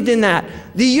believed in that.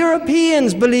 The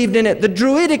Europeans believed in it. The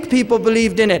Druidic people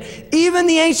believed in it. Even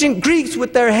the ancient Greeks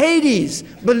with their Hades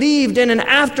believed in an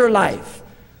afterlife.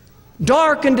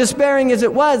 Dark and despairing as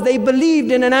it was, they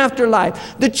believed in an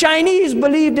afterlife. The Chinese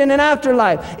believed in an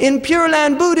afterlife. In Pure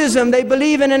Land Buddhism, they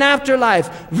believe in an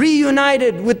afterlife,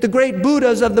 reunited with the great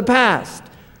Buddhas of the past.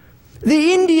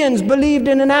 The Indians believed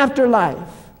in an afterlife.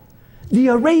 The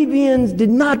Arabians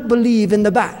did not believe in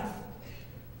the ba'th.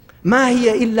 مَا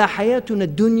هِيَ إِلَّا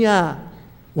حَيَاتُنَا الدُّنْيَا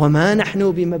وَمَا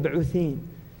نَحْنُ بِمَبْعُوثِينَ.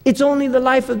 It's only the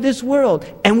life of this world,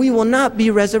 and we will not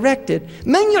be resurrected.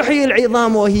 مَنْ يُحْيِي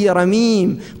الْعِظَامُ وَهِيَ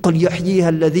رَمِيمٌ قُلْ يُحْيِيهَا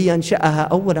الَّذِي أَنْشَأَهَا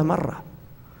أَوَّلَ مَرَّةٍ.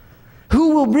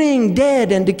 Who will bring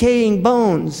dead and decaying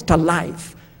bones to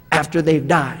life after they've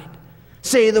died?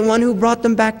 Say the one who brought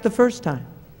them back the first time.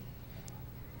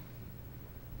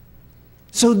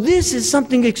 So this is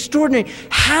something extraordinary.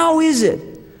 How is it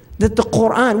that the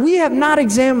Qur'an, we have not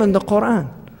examined the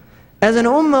Qur'an. As an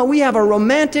ummah, we have a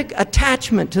romantic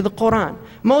attachment to the Qur'an.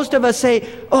 Most of us say,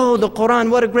 oh, the Qur'an,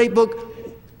 what a great book,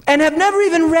 and have never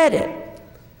even read it.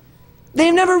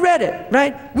 They've never read it,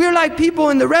 right? We're like people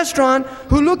in the restaurant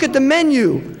who look at the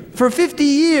menu for 50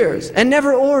 years and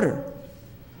never order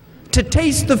to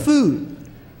taste the food.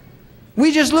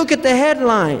 We just look at the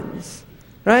headlines,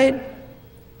 right?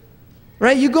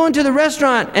 Right? You go into the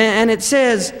restaurant and it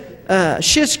says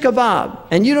shish kebab,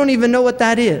 and you don't even know what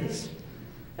that is.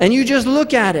 And you just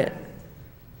look at it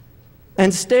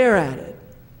and stare at it.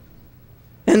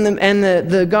 And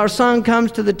the garçon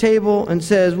comes to the table and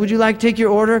says, would you like to take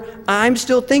your order? I'm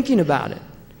still thinking about it.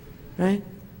 Right?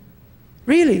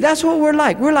 Really, that's what we're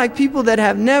like. We're like people that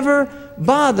have never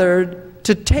bothered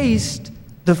to taste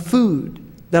the food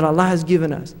that Allah has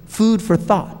given us. Food for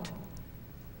thought.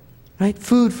 Right?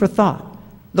 Food for thought.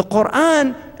 The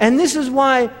Qur'an, and this is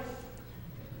why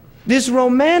this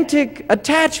romantic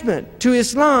attachment to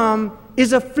Islam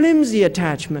is a flimsy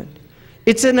attachment.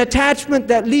 It's an attachment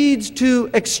that leads to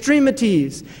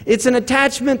extremities. It's an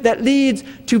attachment that leads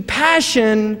to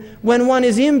passion when one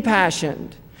is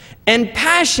impassioned. And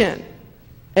passion,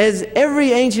 as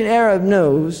every ancient Arab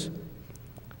knows,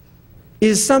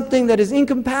 is something that is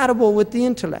incompatible with the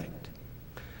intellect.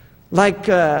 Like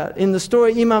in the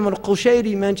story Imam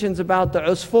al-Qushayri mentions about the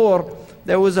Usfur,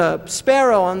 there was a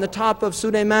sparrow on the top of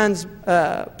Suleiman's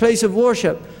place of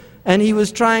worship, and he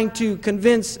was trying to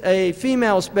convince a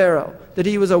female sparrow that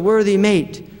he was a worthy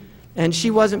mate, and she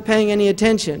wasn't paying any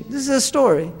attention. This is a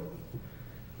story.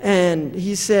 And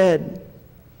he said,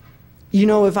 you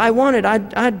know, if I wanted,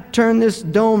 I'd turn this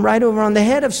dome right over on the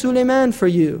head of Suleiman for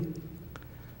you.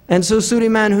 And so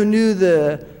Suleiman, who knew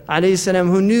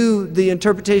who knew the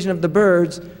interpretation of the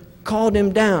birds, called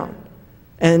him down.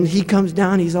 And he comes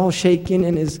down, he's all shaking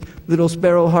and his little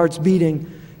sparrow heart's beating.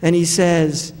 And he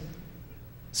says,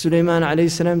 Sulaiman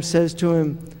alayhi salam says to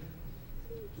him,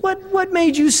 what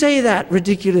made you say that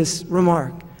ridiculous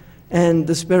remark? And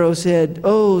the sparrow said,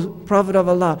 oh, Prophet of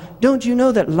Allah, don't you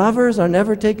know that lovers are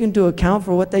never taken into account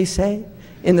for what they say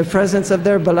in the presence of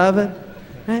their beloved?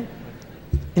 Right?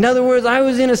 In other words, I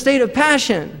was in a state of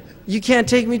passion. You can't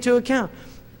take me to account.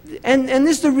 And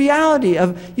this is the reality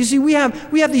of, you see, we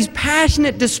have these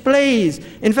passionate displays.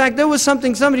 In fact, there was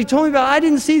something somebody told me about. I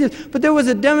didn't see this, but there was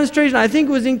a demonstration, I think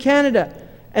it was in Canada,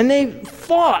 and they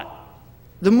fought.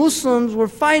 The Muslims were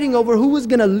fighting over who was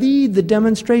going to lead the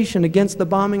demonstration against the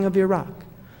bombing of Iraq.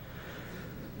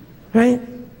 Right?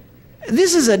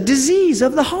 This is a disease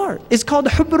of the heart. It's called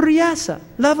hubb al-riyasa,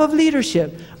 love of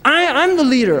leadership. I'm the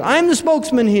leader. I'm the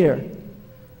spokesman here.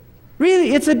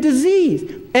 Really, it's a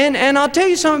disease. And I'll tell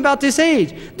you something about this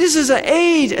age. This is an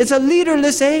age, it's a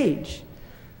leaderless age.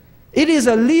 It is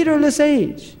a leaderless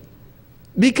age.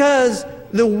 Because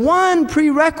the one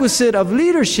prerequisite of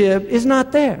leadership is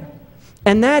not there.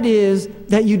 And that is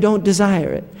that you don't desire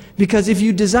it. Because if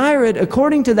you desire it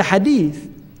according to the hadith,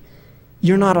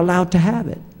 you're not allowed to have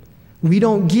it. We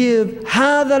don't give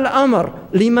هذا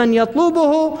الأمر لمن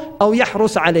يطلبه أو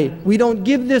يحرص عليه. We don't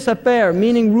give this affair,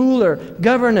 meaning ruler,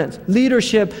 governance,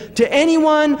 leadership, to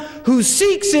anyone who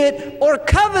seeks it or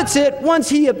covets it once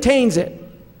he obtains it.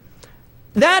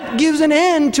 That gives an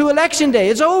end to election day.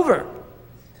 It's over.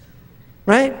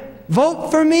 Right? Vote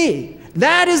for me.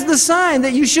 That is the sign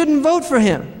that you shouldn't vote for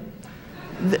him.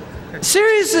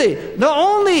 Seriously,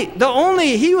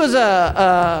 he was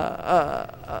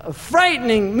a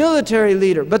frightening military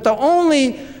leader, but the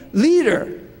only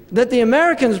leader that the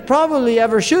Americans probably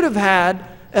ever should have had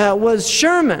was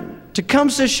Sherman,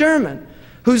 Tecumseh Sherman,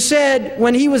 who said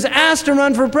when he was asked to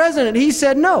run for president, he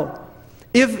said no.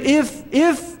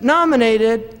 If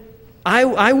nominated,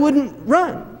 I wouldn't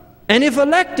run, and if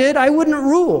elected, I wouldn't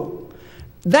rule.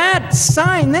 That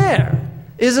sign there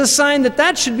is a sign that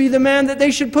that should be the man that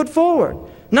they should put forward.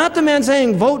 Not the man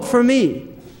saying, vote for me,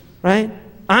 right?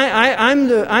 I'm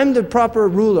the proper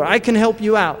ruler. I can help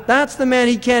you out. That's the man,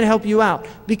 he can't help you out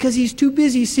because he's too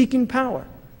busy seeking power,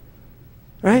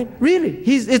 right? Really,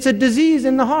 it's a disease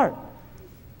in the heart.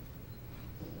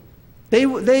 They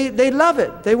love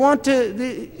it. They want to,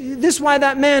 this is why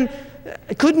that man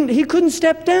couldn't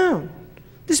step down.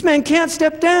 This man can't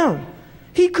step down.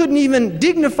 He couldn't even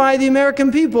dignify the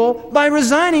American people by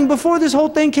resigning before this whole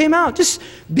thing came out. Just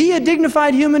be a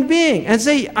dignified human being and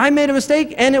say, I made a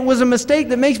mistake and it was a mistake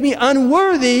that makes me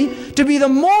unworthy to be the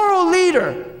moral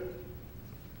leader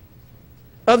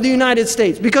of the United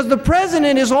States. Because the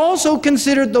president is also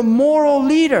considered the moral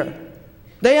leader.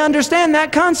 They understand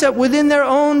that concept within their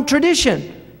own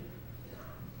tradition.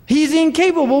 He's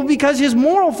incapable because his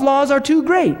moral flaws are too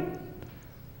great.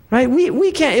 Right?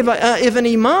 We can't, if an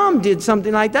imam did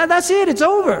something like that, that's it, it's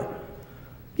over.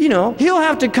 You know, he'll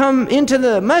have to come into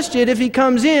the masjid if he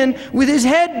comes in with his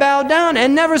head bowed down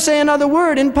and never say another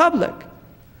word in public.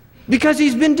 Because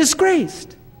he's been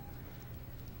disgraced.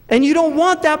 And you don't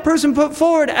want that person put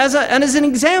forward as an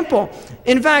example.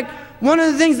 In fact, one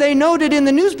of the things they noted in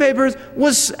the newspapers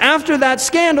was after that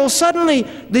scandal, suddenly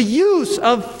the use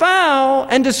of foul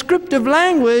and descriptive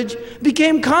language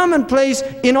became commonplace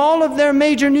in all of their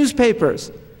major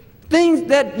newspapers. Things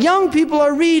that young people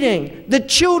are reading, that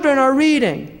children are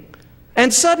reading.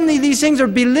 And suddenly these things are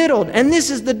belittled. And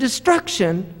this is the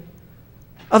destruction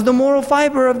of the moral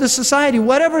fiber of the society,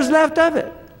 whatever's left of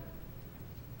it.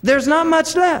 There's not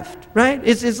much left, right?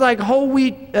 It's like whole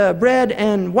wheat bread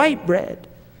and white bread.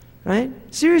 Right?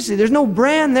 Seriously, there's no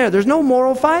brand there. There's no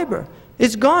moral fiber.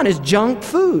 It's gone. It's junk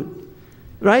food.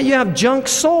 Right? You have junk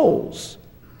souls.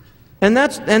 And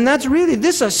that's really,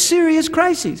 this is a serious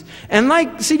crisis. And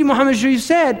like Sidi Muhammad Sharif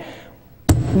said,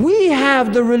 we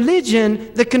have the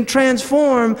religion that can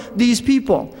transform these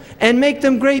people and make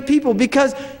them great people,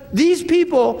 because these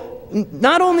people,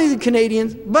 not only the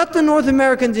Canadians, but the North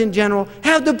Americans in general,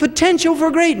 have the potential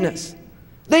for greatness.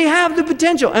 They have the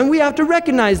potential, and we have to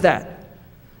recognize that.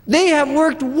 They have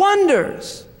worked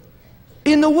wonders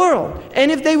in the world. And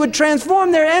if they would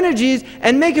transform their energies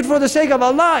and make it for the sake of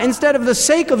Allah instead of the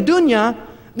sake of dunya,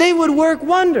 they would work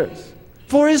wonders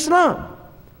for Islam.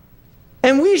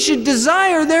 And we should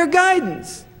desire their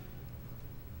guidance.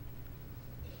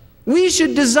 We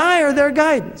should desire their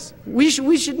guidance. We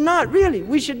should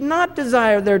not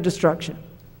desire their destruction.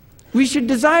 We should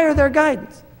desire their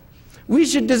guidance. We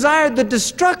should desire the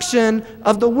destruction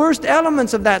of the worst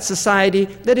elements of that society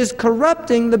that is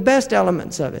corrupting the best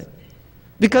elements of it.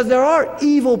 Because there are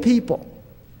evil people.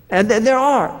 And there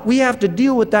are. We have to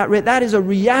deal with that. That is a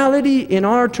reality in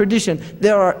our tradition.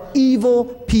 There are evil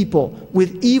people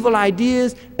with evil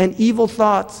ideas and evil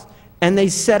thoughts, and they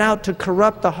set out to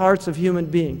corrupt the hearts of human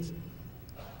beings.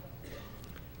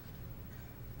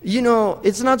 You know,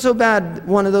 it's not so bad,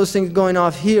 one of those things going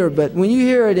off here, but when you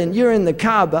hear it and you're in the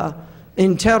Kaaba,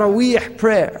 in Taraweeh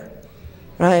prayer,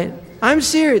 right? I'm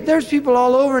serious. There's people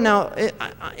all over now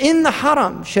in the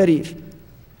Haram Sharif.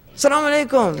 Assalamu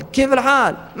alaikum, كيف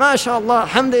الحال؟ ما شاء الله،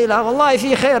 الحمد لله، والله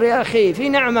في خير يا أخي، في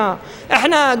نعمة.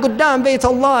 إحنا قدام بيت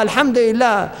الله، الحمد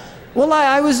لله. Wallahi,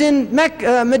 I was in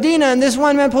Medina, and this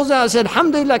one man pulls out and said,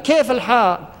 الحمد لله، كيف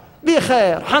الحال؟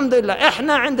 بخير، الحمد لله.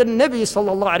 إحنا عند النبي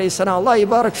صلى الله عليه وسلم، الله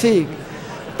يبارك فيك.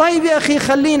 طيب يا أخي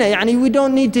خلينا، يعني we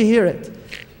don't need to hear it.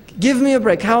 Give me a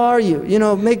break. How are you? You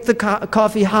know, make the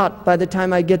coffee hot by the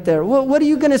time I get there. What are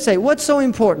you going to say? What's so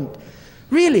important?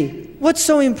 Really, what's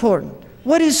so important?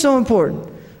 What is so important?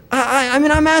 I mean,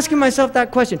 I'm asking myself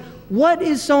that question. What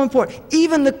is so important?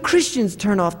 Even the Christians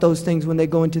turn off those things when they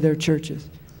go into their churches.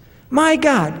 My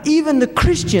God, even the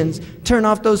Christians turn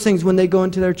off those things when they go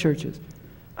into their churches.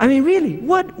 I mean, really,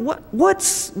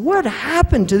 what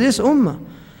happened to this ummah?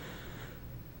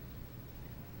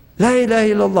 La ilaha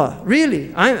illallah. Really,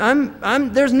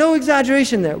 there's no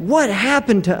exaggeration there. What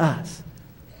happened to us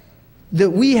that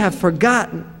we have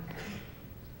forgotten?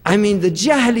 I mean, the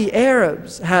Jahili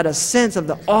Arabs had a sense of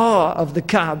the awe of the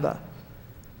Kaaba.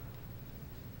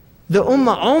 The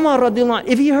Ummah, Umar radiallahu anh,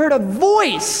 if he heard a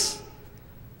voice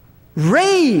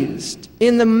raised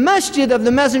in the masjid of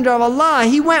the Messenger of Allah,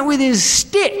 he went with his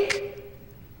stick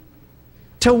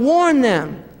to warn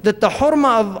them that the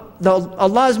hurma of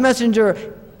Allah's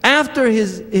Messenger after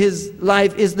his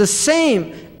life is the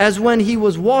same as when he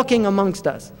was walking amongst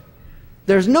us.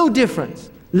 There's no difference.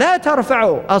 لا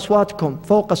ترفعوا أصواتكم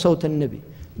فوق صوت النبي.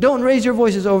 Don't raise your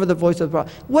voices over the voice of the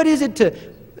Prophet. What is it to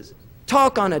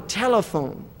talk on a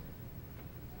telephone?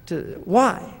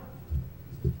 Why?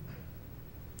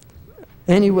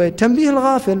 Anyway, tanbih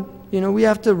al-ghafil, we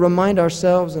have to remind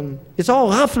ourselves, and it's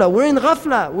all ghafla. We're in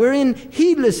ghafla. We're in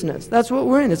heedlessness. That's what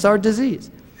we're in. It's our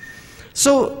disease.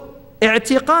 So,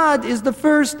 i'tiqad is the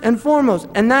first and foremost,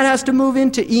 and that has to move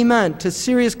into iman, to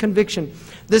serious conviction.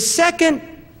 The second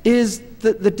is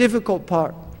the difficult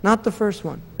part, not the first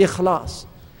one. Ikhlas.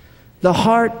 The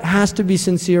heart has to be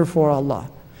sincere for Allah.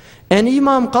 And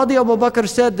Imam Qadi Abu Bakr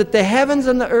said that the heavens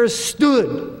and the earth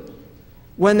stood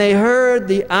when they heard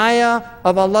the ayah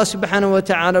of Allah subhanahu wa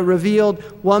ta'ala revealed,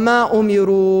 وَمَا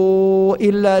أُمِرُوا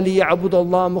إِلَّا لِيَعْبُدَ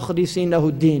اللَّهَ مُخْلِصِينَ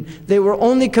لَهُ الدِّينَ. They were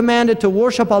only commanded to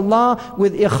worship Allah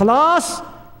with ikhlas,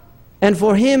 and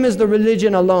for Him is the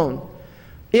religion alone.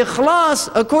 Ikhlas,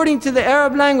 according to the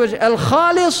Arab language,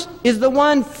 al-khalis is the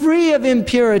one free of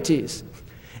impurities.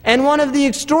 And one of the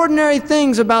extraordinary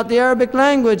things about the Arabic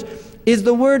language is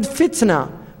the word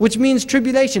fitna, which means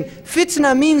tribulation.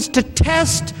 Fitna means to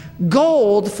test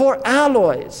gold for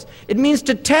alloys. It means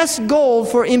to test gold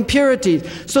for impurities.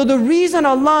 So the reason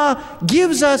Allah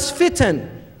gives us fitan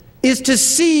is to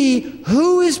see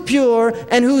who is pure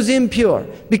and who's impure.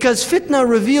 Because fitna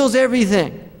reveals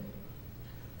everything.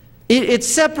 It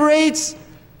separates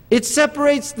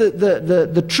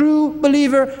the true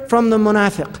believer from the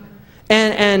munafiq.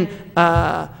 And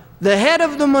the head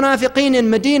of the munafiqeen in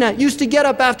Medina used to get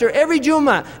up after every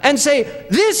Jummah and say,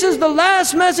 this is the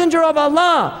last messenger of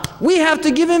Allah. We have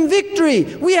to give him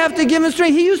victory. We have to give him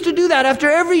strength. He used to do that after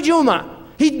every Jummah.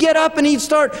 He'd get up and he'd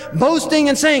start boasting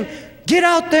and saying, get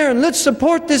out there and let's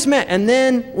support this man. And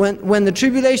then when the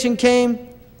tribulation came,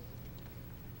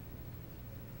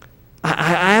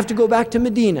 I have to go back to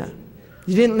Medina.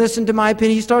 You didn't listen to my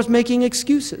opinion. He starts making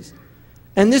excuses.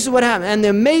 And this is what happened. And the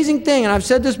amazing thing, and I've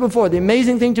said this before, the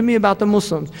amazing thing to me about the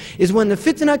Muslims is when the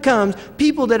fitna comes,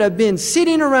 people that have been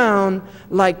sitting around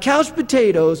like couch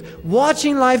potatoes,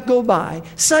 watching life go by,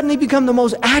 suddenly become the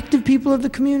most active people of the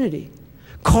community.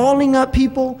 Calling up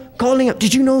people,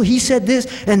 did you know he said this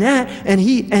and that,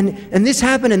 and this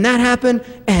happened and that happened,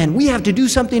 and we have to do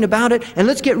something about it, and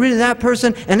let's get rid of that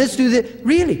person, and let's do this.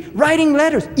 Really, writing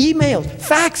letters, emails,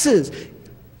 faxes,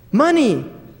 money.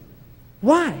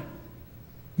 Why?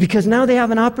 Because now they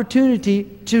have an opportunity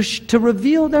to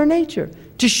reveal their nature,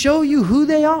 to show you who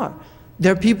they are.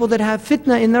 They're people that have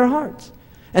fitna in their hearts.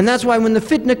 And that's why when the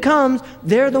fitna comes,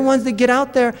 they're the ones that get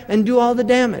out there and do all the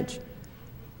damage.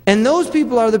 And those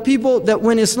people are the people that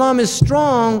when Islam is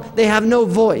strong, they have no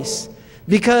voice.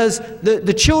 Because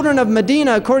the children of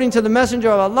Medina, according to the Messenger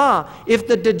of Allah, if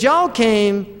the Dajjal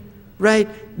came, right,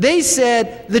 they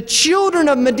said the children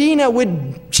of Medina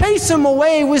would chase him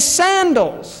away with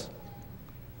sandals.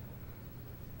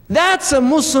 That's a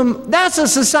Muslim, that's a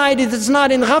society that's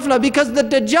not in ghafla, because the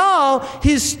Dajjal,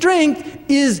 his strength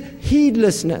is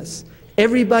heedlessness.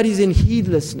 Everybody's in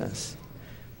heedlessness.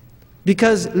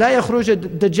 Because لا يخرج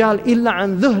الدجال إلا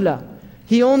عن ذهلة.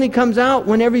 He only comes out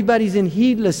when everybody's in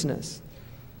heedlessness.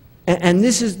 And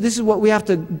this is what we have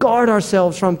to guard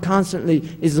ourselves from constantly,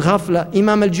 is ghafla.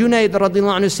 Imam al-Junayd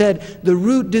radiallahu anhu said, the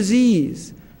root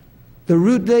disease, the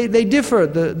root, they differ,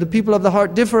 the people of the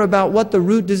heart differ about what the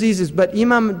root disease is. But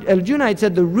Imam al-Junayd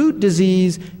said the root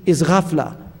disease is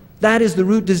ghafla. That is the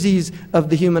root disease of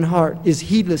the human heart, is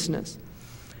heedlessness.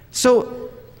 So,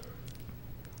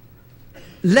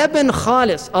 Laban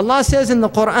khalis. Allah says in the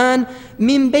Quran,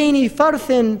 min bayni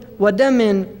farthin wa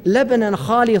damin labanan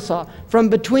khalisa. From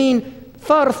between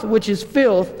farth, which is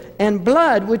filth, and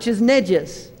blood, which is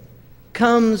najis,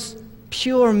 comes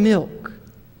pure milk.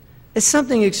 It's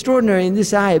something extraordinary in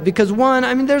this ayah, because one,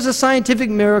 I mean, there's a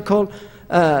scientific miracle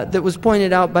that was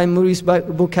pointed out by Maurice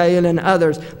Bucaille and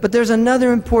others, but there's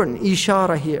another important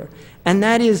ishara here, and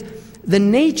that is the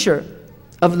nature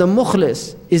of the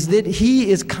mukhlis is that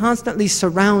he is constantly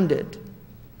surrounded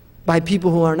by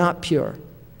people who are not pure.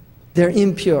 They're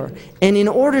impure. And in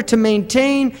order to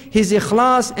maintain his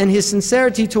ikhlas and his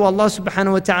sincerity to Allah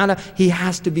subhanahu wa ta'ala, he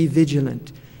has to be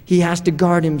vigilant. He has to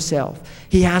guard himself.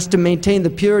 He has to maintain the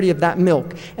purity of that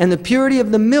milk. And the purity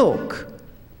of the milk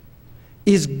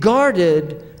is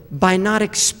guarded by not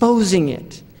exposing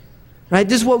it. Right?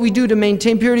 This is what we do to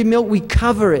maintain purity of milk. We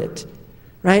cover it.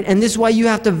 Right? And this is why you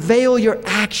have to veil your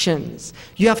actions.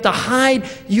 You have to hide.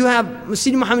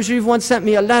 Sidi Muhammad Sharif once sent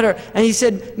me a letter and he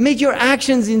said, make your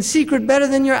actions in secret better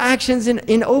than your actions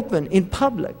in open, in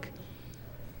public.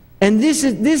 And this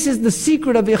is the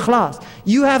secret of ikhlas.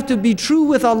 You have to be true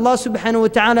with Allah subhanahu wa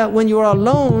ta'ala when you are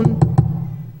alone,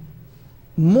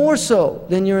 more so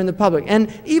than you're in the public.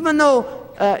 And even though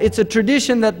it's a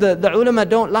tradition that the ulama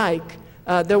don't like,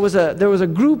 there was a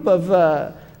group of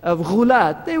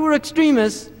Qurrat. They were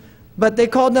extremists, but they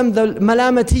called them the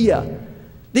Malamatiyah.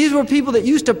 These were people that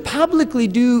used to publicly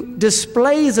do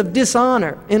displays of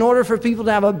dishonor in order for people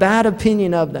to have a bad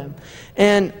opinion of them.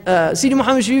 And Sidi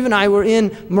Muhammad Sharif and I were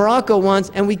in Morocco once,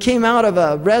 and we came out of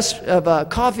a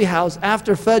coffee house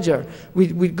after Fajr.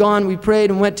 We'd gone, we prayed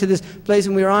and went to this place,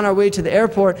 and we were on our way to the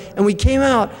airport, and we came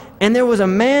out, and there was a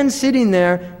man sitting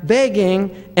there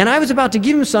begging, and I was about to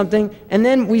give him something, and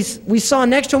then we saw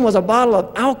next to him was a bottle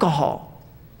of alcohol.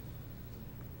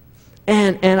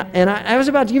 And I was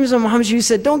about to give him some. Muhammad Sharif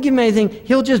said, don't give him anything.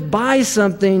 He'll just buy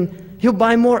something. He'll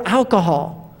buy more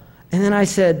alcohol. And then I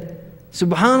said,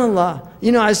 Subhanallah.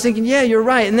 You know, I was thinking, yeah, you're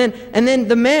right. And then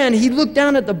the man, he looked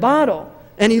down at the bottle.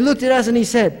 And he looked at us and he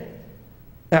said,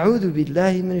 A'udhu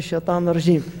billahi minash shaitanir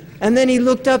rajim. And then he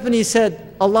looked up and he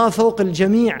said, Allah fawq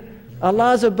al-jami'.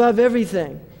 Allah is above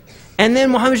everything. And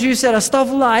then Muhammad Sharif said,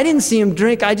 Astaghfirullah, I didn't see him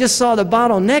drink, I just saw the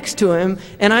bottle next to him,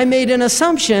 and I made an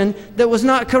assumption that was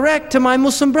not correct to my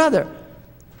Muslim brother.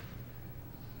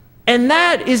 And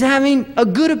that is having a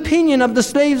good opinion of the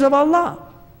slaves of Allah.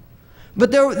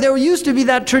 But there used to be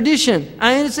that tradition.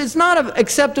 And it's not an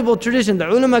acceptable tradition. The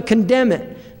ulama condemn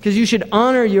it, because you should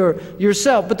honor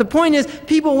yourself. But the point is,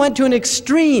 people went to an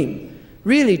extreme,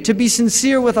 really, to be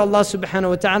sincere with Allah subhanahu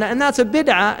wa ta'ala. And that's a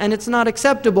bid'ah, and it's not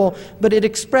acceptable, but it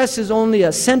expresses only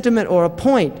a sentiment or a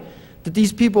point that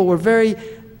these people were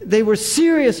they were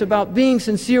serious about being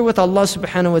sincere with Allah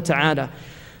subhanahu wa ta'ala.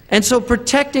 And so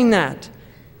protecting that,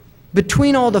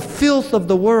 between all the filth of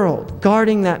the world,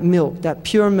 guarding that milk, that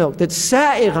pure milk, that's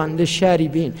sa'igan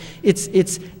lisharibin.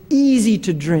 It's easy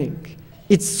to drink.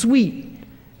 It's sweet.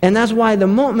 And that's why the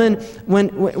mu'min,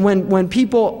 when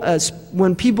people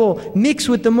mix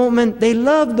with the mu'min, they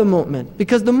love the mu'min,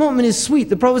 because the mu'min is sweet.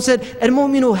 The Prophet said,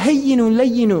 "Al-mu'minu hayyinun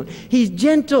layyinun." He's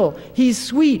gentle, he's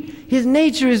sweet, his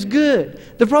nature is good.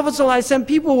 The Prophet ﷺ,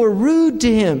 people were rude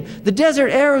to him. The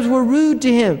desert Arabs were rude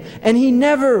to him, and he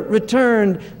never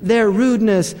returned their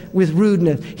rudeness with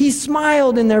rudeness. He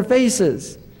smiled in their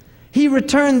faces. He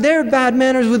returned their bad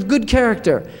manners with good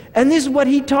character. And this is what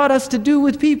he taught us to do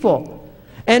with people.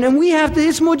 And we have to,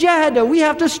 it's mujahada, we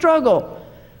have to struggle.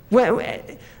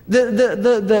 The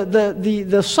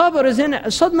sabr is in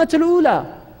sadmat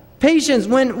al-ula, patience.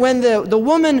 When the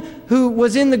woman who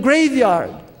was in the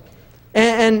graveyard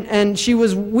and she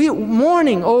was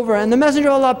mourning over, and the Messenger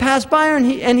of Allah passed by her,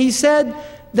 and he said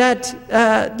that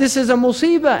this is a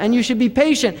musibah and you should be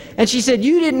patient. And she said,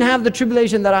 you didn't have the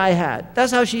tribulation that I had.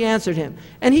 That's how she answered him.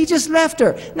 And he just left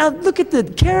her. Now look at the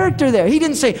character there. He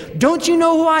didn't say, don't you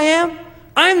know who I am?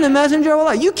 I'm the Messenger of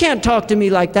Allah. You can't talk to me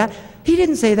like that. He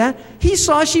didn't say that. He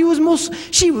saw she was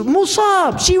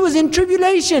musab. She was in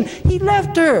tribulation. He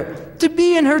left her to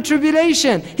be in her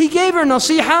tribulation. He gave her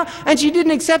nasiha and she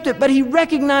didn't accept it, but he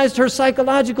recognized her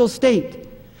psychological state.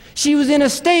 She was in a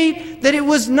state that it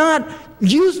was not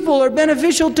useful or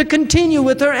beneficial to continue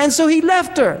with her, and so he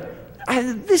left her.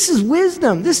 This is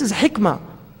wisdom. This is hikmah.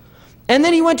 And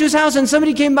then he went to his house and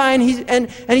somebody came by and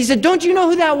he said, don't you know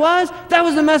who that was? That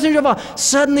was the Messenger of Allah.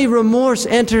 Suddenly remorse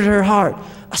entered her heart.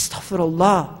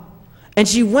 Astaghfirullah. And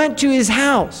she went to his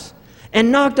house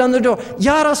and knocked on the door.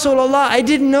 Ya Rasulullah, I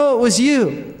didn't know it was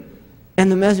you.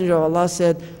 And the Messenger of Allah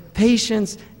said,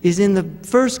 patience is in the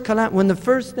first calamity, when the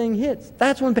first thing hits.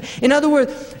 That's when, in other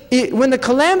words, when the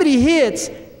calamity hits,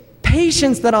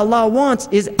 patience that Allah wants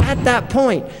is at that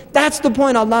point. That's the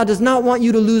point. Allah does not want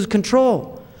you to lose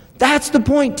control. That's the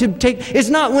point to take. It's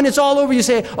not when it's all over you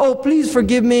say, oh, please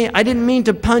forgive me. I didn't mean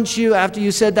to punch you after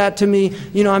you said that to me.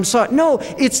 You know, I'm sorry. No,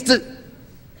 it's to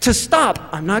stop.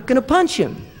 I'm not going to punch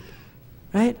him.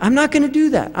 Right? I'm not going to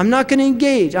do that. I'm not going to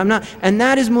engage. And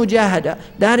that is mujahada.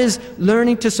 That is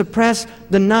learning to suppress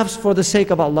the nafs for the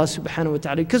sake of Allah subhanahu wa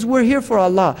ta'ala. Because we're here for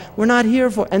Allah. We're not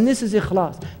here for, and this is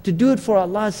ikhlas, to do it for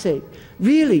Allah's sake.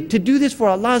 Really, to do this for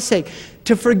Allah's sake.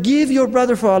 To forgive your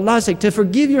brother for Allah's sake. To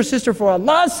forgive your sister for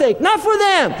Allah's sake. Not for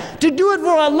them. To do it for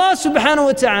Allah subhanahu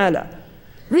wa ta'ala.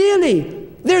 Really.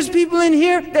 There's people in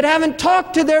here that haven't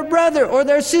talked to their brother or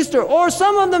their sister, or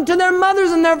some of them to their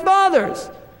mothers and their fathers.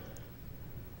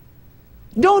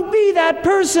 Don't be that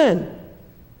person.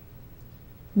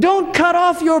 Don't cut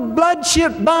off your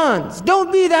bloodship bonds.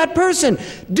 Don't be that person.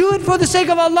 Do it for the sake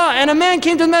of Allah. And a man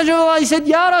came to the Messenger of Allah. He said,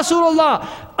 Ya Rasulullah,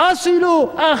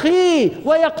 asilu akhi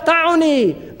wa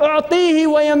yaqta'uni, u'tihi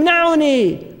wa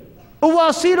yamna'uni,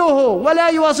 uwasiluhu wa la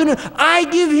yuwasiluhu. I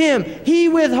give him, he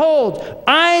withholds.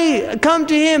 I come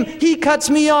to him, he cuts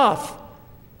me off.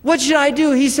 What should I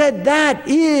do? He said, that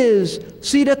is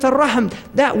silat al-rahm.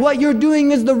 That what you're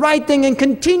doing is the right thing, and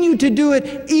continue to do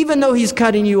it even though he's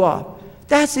cutting you off.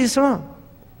 That's Islam.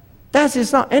 That's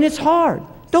Islam. And it's hard.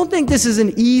 Don't think this is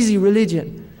an easy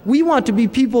religion. We want to be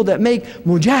people that make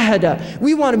mujahada.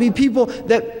 We want to be people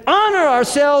that honor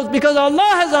ourselves, because Allah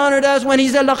has honored us when He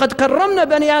said, لَقَدْ كَرَّمْنَا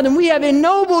بَنِي آدَمَ. We have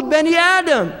ennobled Bani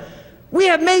Adam. We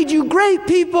have made you great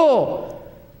people.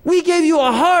 We gave you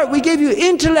a heart. We gave you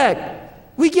intellect.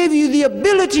 We gave you the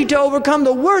ability to overcome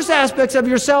the worst aspects of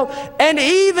yourself. And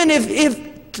even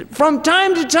if from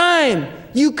time to time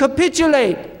you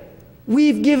capitulate,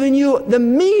 we've given you the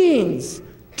means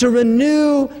to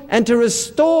renew and to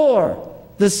restore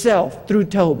the self through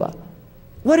tawbah.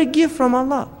 What a gift from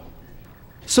Allah.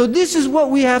 So this is what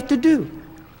we have to do.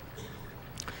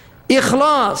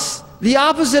 Ikhlas. The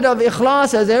opposite of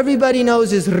ikhlas, as everybody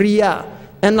knows, is riya.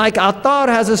 And like Attar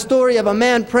has a story of a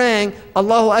man praying,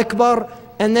 Allahu Akbar,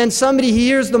 and then somebody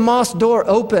hears the mosque door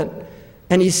open,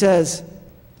 and he says,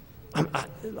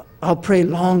 I'll pray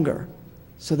longer,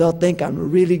 so they'll think I'm a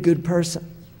really good person.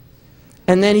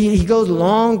 And then he goes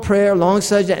long prayer, long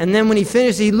sajda, and then when he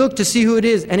finished, he looked to see who it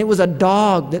is, and it was a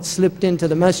dog that slipped into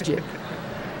the masjid.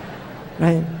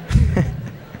 Right?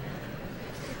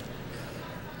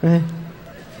 Right?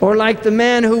 Or like the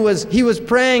man who was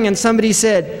praying, and somebody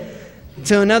said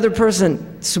to another person,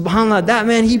 subhanAllah, that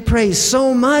man, he prays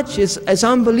so much, it's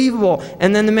unbelievable.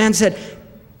 And then the man said,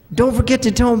 don't forget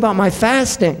to tell him about my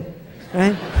fasting.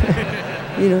 Right?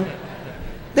 You know,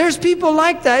 there's people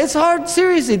like that. It's hard,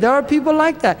 seriously, there are people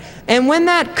like that. And when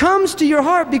that comes to your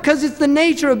heart, because it's the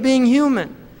nature of being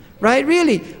human, right?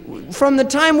 Really, from the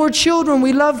time we're children,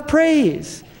 we love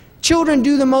praise. Children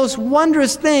do the most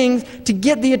wondrous things to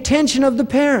get the attention of the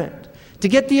parent, to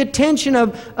get the attention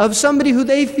of somebody who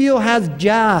they feel has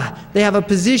jah, they have a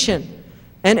position.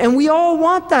 And we all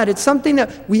want that. It's something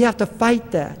that we have to fight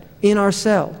that in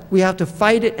ourselves. We have to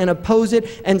fight it and oppose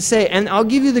it and say, and I'll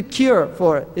give you the cure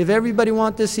for it. If everybody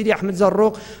wants this, Sidi Ahmed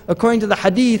Zarruq, according to the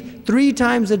hadith, 3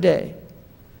 times a day,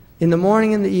 in the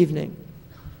morning and the evening,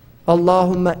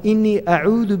 Allahumma inni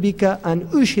a'udhu bika an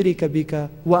ushrika bika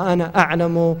wa ana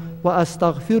a'lamu wa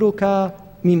astaghfiruka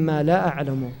mimma la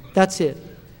a'lamu. That's it.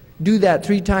 Do that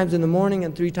 3 times in the morning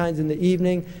and 3 times in the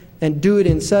evening, and do it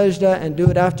in sajda, and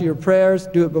do it after your prayers,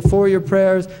 do it before your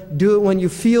prayers, do it when you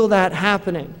feel that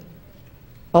happening.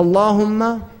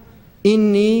 Allahumma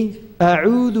inni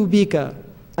a'udhu bika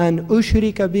an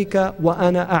ushrika bika wa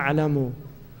ana a'lamu.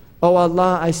 Oh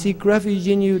Allah, I seek refuge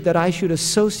in you that I should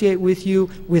associate with you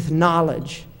with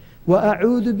knowledge. Wa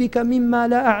a'udhu bika mimma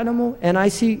la a'lamu.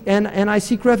 And I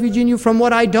seek refuge in you from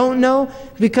what I don't know,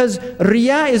 because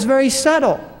riya is very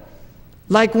subtle.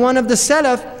 Like one of the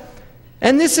Salaf,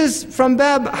 and this is from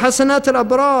Bab Hasanat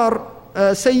al-Abrar,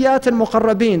 Sayyat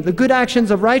al-Muqarrabin. The good actions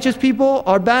of righteous people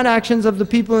are bad actions of the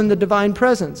people in the divine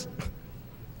presence.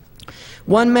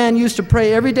 One man used to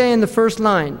pray every day in the first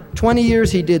line. 20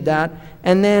 years he did that.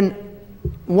 And then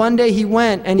one day he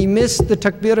went and he missed the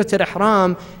Takbirat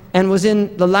al-Ihram and was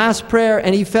in the last prayer,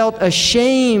 and he felt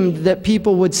ashamed that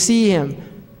people would see him.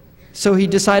 So he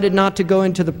decided not to go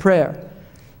into the prayer.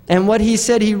 And what he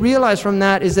said he realized from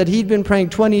that is that he'd been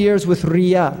praying 20 years with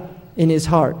riya in his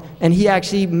heart. And he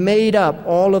actually made up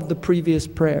all of the previous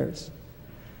prayers.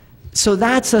 So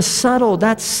that's subtle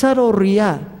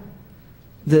riya.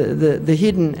 The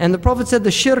hidden. And the Prophet said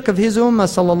the shirk of his ummah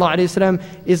sallallahu alayhi wasallam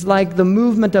is like the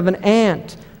movement of an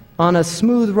ant on a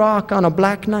smooth rock on a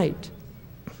black night.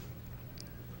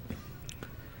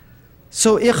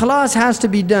 So ikhlas has to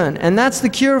be done, and that's the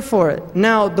cure for it.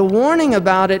 Now the warning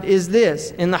about it is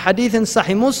this. In the hadith in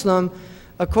Sahih Muslim,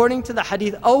 according to the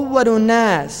hadith, أَوَّلُ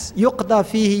النَّاسِ يُقْضَى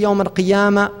فِيهِ يَوْمَ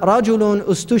الْقِيَامَةِ رَجُلٌ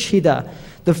أُسْتُشْهِدَ.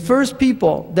 The first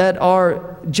people that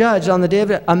are judged on the day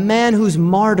of it, a man who's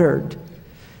martyred.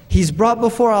 He's brought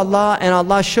before Allah, and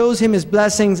Allah shows him his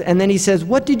blessings, and then he says,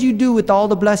 what did you do with all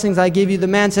the blessings I gave you? The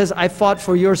man says, I fought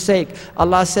for your sake.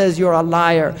 Allah says, you're a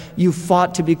liar. You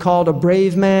fought to be called a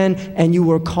brave man, and you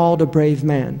were called a brave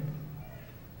man.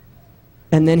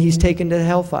 And then he's taken to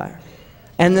hellfire.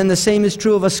 And then the same is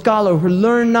true of a scholar who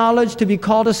learned knowledge to be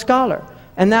called a scholar.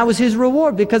 And that was his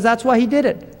reward, because that's why he did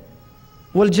it.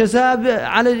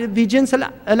 وَالْجَزَاءُ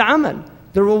بِجِنْسِ الْعَمَلِ.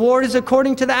 The reward is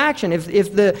according to the action.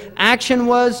 If the action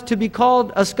was to be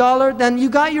called a scholar, then you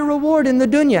got your reward in the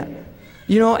dunya.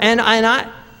 You know, and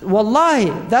I, wallahi,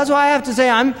 that's why I have to say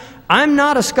I'm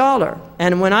not a scholar.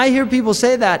 And when I hear people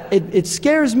say that, it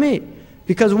scares me.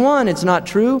 Because one, it's not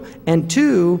true. And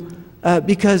two,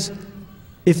 because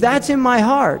if that's in my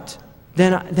heart,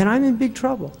 then I'm in big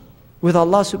trouble with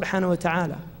Allah subhanahu wa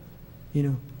ta'ala. You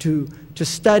know, to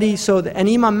study. And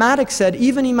Imam Malik said,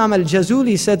 even Imam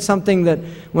al-Jazuli said something that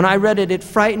when I read it, it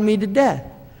frightened me to death.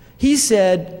 He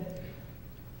said,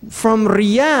 from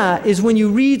riyah is when you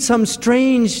read some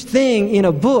strange thing in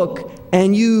a book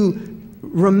and you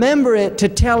remember it to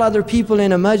tell other people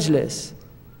in a majlis.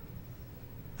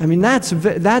 I mean,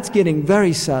 that's getting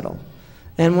very subtle.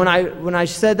 And when I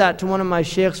said that to one of my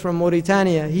sheikhs from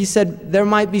Mauritania, he said there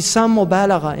might be some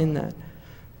mubalagha in that.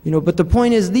 You know, but the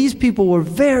point is, these people were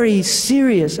very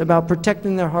serious about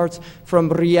protecting their hearts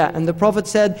from riyah. And the Prophet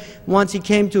said, once he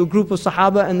came to a group of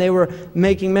Sahaba and they were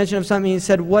making mention of something, he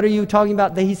said, what are you talking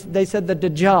about? They said, the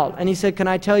Dajjal. And he said, can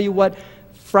I tell you what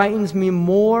frightens me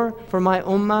more for my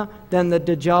ummah than the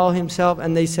Dajjal himself?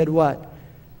 And they said, what?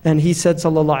 And he said,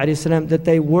 sallallahu alaihi wasallam, that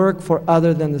they work for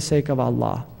other than the sake of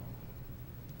Allah.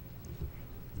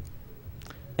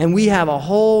 And we have a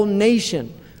whole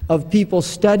nation of people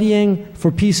studying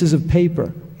for pieces of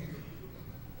paper.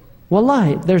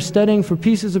 Wallahi, they're studying for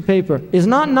pieces of paper. It's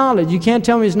not knowledge. You can't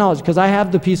tell me it's knowledge because I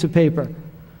have the piece of paper.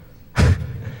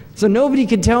 So nobody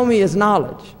can tell me it's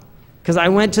knowledge because I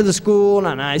went to the school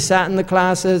and I sat in the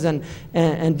classes and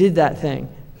did that thing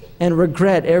and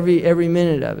regret every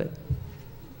minute of it.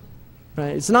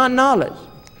 Right? It's not knowledge.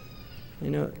 You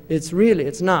know,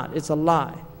 it's not. It's a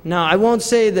lie. Now, I won't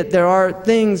say that there are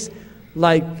things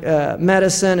like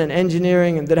medicine and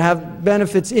engineering and that have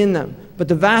benefits in them. But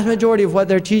the vast majority of what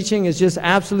they're teaching is just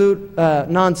absolute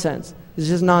nonsense. It's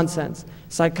just nonsense.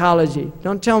 Psychology.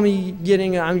 Don't tell me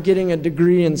I'm getting a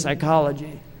degree in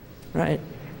psychology. Right?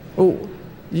 Oh,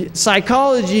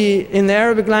 psychology in the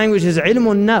Arabic language is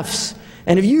ilmun nafs.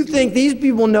 And if you think these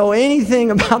people know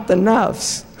anything about the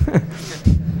nafs,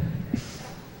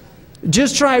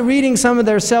 just try reading some of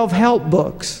their self-help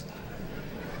books.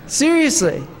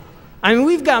 Seriously. I mean,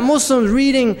 we've got Muslims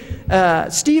reading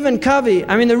Stephen Covey.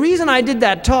 I mean, the reason I did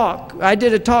that talk, I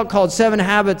did a talk called 7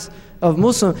 Habits of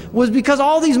Muslims, was because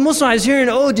all these Muslims I was hearing,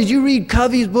 oh, did you read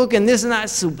Covey's book and this and that?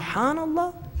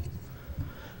 Subhanallah.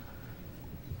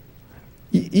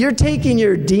 You're taking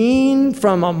your deen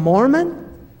from a Mormon?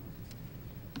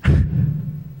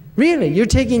 Really? You're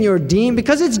taking your deen?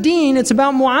 Because it's deen, it's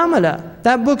about mu'amala.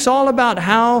 That book's all about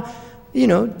how, you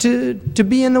know, to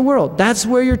be in the world. That's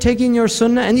where you're taking your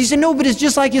sunnah. And you say, no, but it's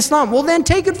just like Islam. Well, then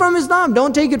take it from Islam.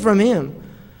 Don't take it from him.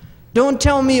 Don't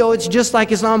tell me, oh, it's just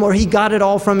like Islam or he got it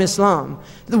all from Islam.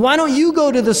 Why don't you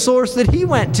go to the source that he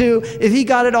went to if he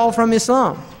got it all from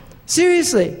Islam?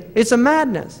 Seriously, it's a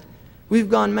madness. We've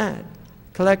gone mad,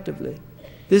 collectively.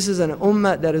 This is an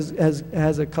ummah that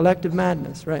has a collective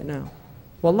madness right now.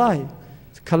 Wallahi,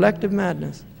 it's a collective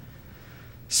madness.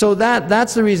 So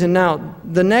that's the reason. Now,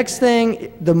 the next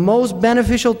thing, the most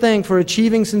beneficial thing for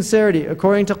achieving sincerity,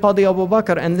 according to Qadi Abu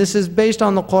Bakr, and this is based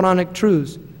on the Quranic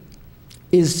truths,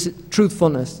 is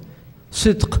truthfulness,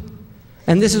 sidq.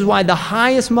 And this is why the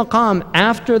highest maqam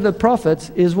after the prophets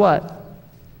is what?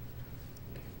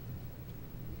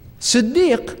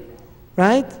 Siddiq,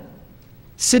 right?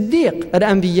 Siddiq,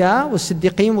 al-anbiya,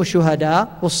 wa-siddiqeen,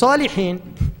 wa-shuhada, wa-salihin.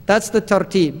 That's the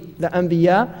tartib. The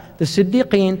anbiya, the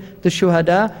siddiqeen, the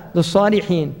shuhada, the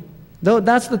salihin.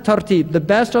 That's the tartib. The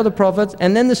best are the prophets,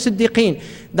 and then the siddiqeen.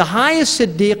 The highest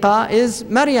siddiqa is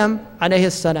Maryam,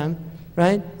 alayhi salam,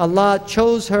 right? Allah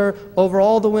chose her over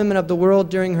all the women of the world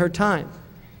during her time,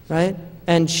 right?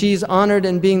 And she's honored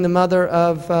in being the mother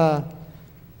of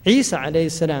Isa,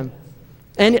 alayhi salam.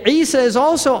 And Isa is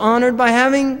also honored by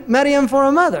having Maryam for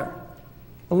a mother.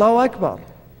 Allahu Akbar.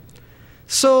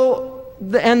 So,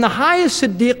 and the highest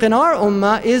Siddiq in our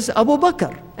ummah is Abu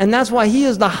Bakr. And that's why he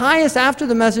is the highest after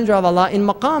the Messenger of Allah in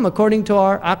maqam, according to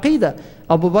our aqidah.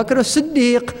 Abu Bakr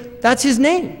as-Siddiq, that's his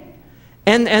name.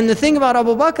 And the thing about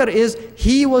Abu Bakr is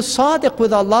he was sadiq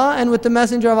with Allah and with the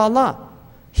Messenger of Allah.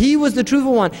 He was the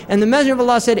truthful one. And the Messenger of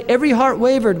Allah said, every heart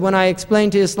wavered when I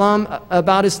explained to Islam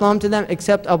about Islam to them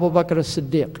except Abu Bakr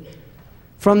as-Siddiq.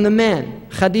 from the men.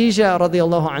 Khadija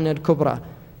radiallahu anha al-Kubra.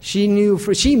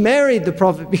 She married the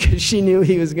Prophet because she knew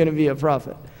he was going to be a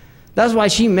prophet. That's why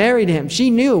she married him. She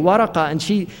knew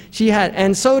Waraqa,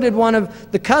 and so did one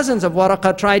of the cousins of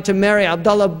Waraqa tried to marry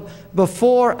Abdullah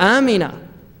before Amina,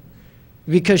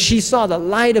 because she saw the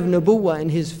light of Nubuwwah in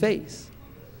his face.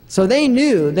 So they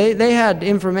knew, they had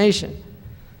information.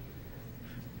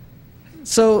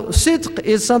 So sidq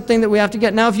is something that we have to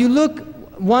get. Now if you look,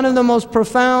 one of the most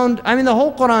profound, I mean the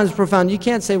whole Quran is profound. You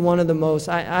can't say one of the most.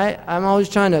 I'm always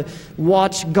trying to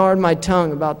guard my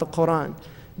tongue about the Quran.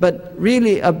 But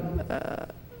really,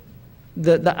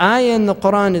 the ayah in the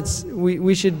Quran,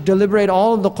 we should deliberate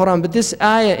all of the Quran. But this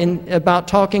ayah about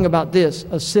talking about this,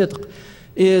 as-sidq,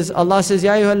 is Allah says,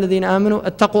 Ya ayyuha alladhina amanu,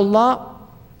 attaqullah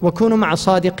wa kunu ma'a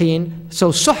sadiqeen.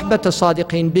 So suhbat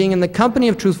as-sadiqeen, being in the company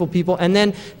of truthful people. And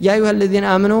then, Ya ayyuha alladhina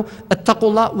amanu,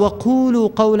 attaqullah wa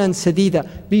qulu qawlan sadida.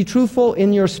 Be truthful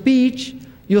in your speech.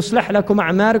 يُصْلِحْ لَكُمْ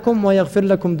أَعْمَالَكُمْ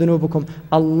وَيَغْفِرْ لَكُمْ ذُنُوبَكُمْ.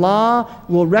 Allah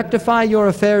will rectify your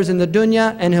affairs in the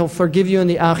dunya and He'll forgive you in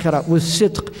the akhirah with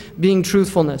sidq, being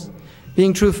truthfulness,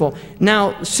 being truthful.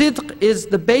 Now, sidq is,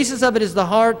 the basis of it is the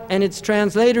heart, and its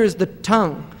translator is the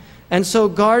tongue. And so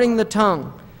guarding the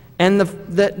tongue. And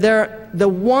the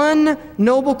one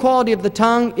noble quality of the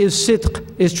tongue is sidq,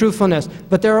 is truthfulness.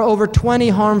 But there are over 20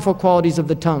 harmful qualities of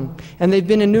the tongue. And they've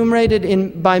been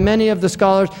enumerated by many of the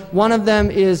scholars. One of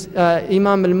them is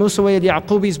Imam al-Musawi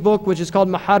al-Yaqubi's book, which is called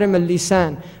Maharim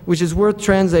al-Lisan, which is worth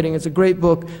translating. It's a great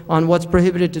book on what's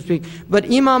prohibited to speak.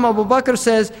 But Imam Abu Bakr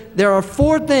says there are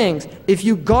 4 things. If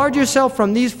you guard yourself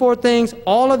from these 4 things,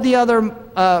 all of the other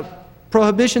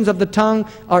prohibitions of the tongue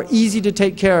are easy to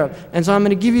take care of. And so I'm going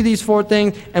to give you these 4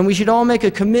 things, and we should all make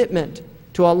a commitment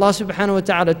to Allah subhanahu wa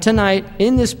ta'ala tonight,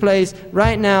 in this place,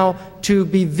 right now, to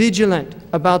be vigilant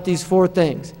about these 4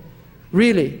 things.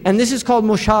 Really. And this is called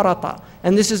musharata.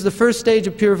 And this is the first stage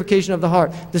of purification of the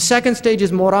heart. The second stage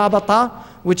is murabata,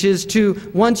 which is to,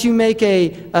 once you make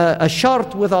a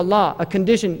shart with Allah, a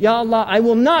condition, Ya Allah, I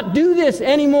will not do this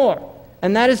anymore.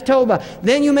 And that is tawbah.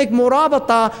 Then you make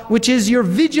murabata, which is you're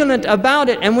vigilant about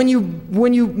it. And when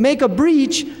you make a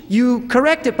breach, you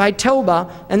correct it by tawbah.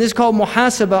 And this is called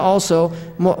muhasaba also,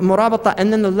 murabata.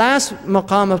 And then the last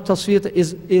maqam of tasfiyat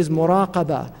is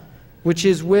muraqaba, which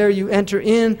is where you enter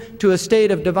into a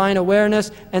state of divine awareness.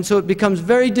 And so it becomes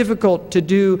very difficult to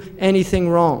do anything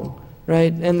wrong,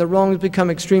 right? And the wrongs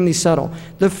become extremely subtle.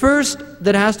 The first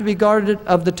that has to be guarded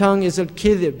of the tongue is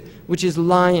al-kidhib, which is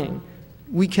lying.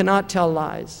 We cannot tell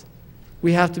lies.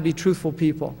 We have to be truthful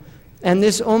people. And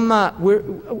this ummah,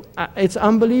 it's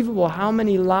unbelievable how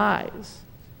many lies,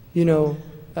 this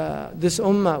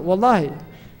ummah, wallahi,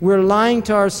 we're lying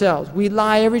to ourselves. We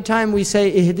lie every time we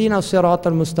say, Ihdina sirat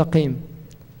al-mustaqim.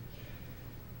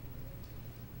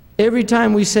 Every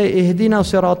time we say, Ihdina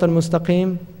sirat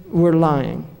al-mustaqim, we're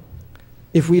lying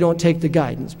if we don't take the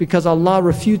guidance. Because Allah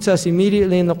refutes us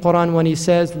immediately in the Quran when He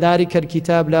says, ذَلِكَ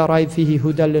الْكِتَابِ لَا رَيْبَ فِيهِ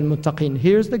هُدًى لِلْمُتَّقِينَ.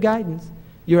 Here's the guidance.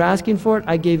 You're asking for it,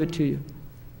 I gave it to you.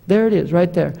 There it is,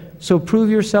 right there. So prove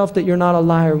yourself that you're not a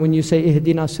liar when you say,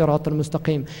 Ihdina sirat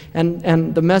al-mustaqim.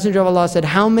 And the Messenger of Allah said,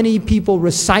 how many people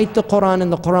recite the Quran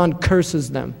and the Quran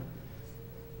curses them?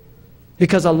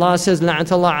 Because Allah says, لَعْنَةَ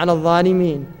اللَّهِ عَلَى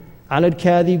الظَّالِمِينَ عَلَى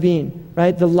الْكَاذِبِينَ.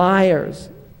 Right? The liars.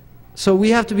 So we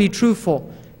have to be truthful.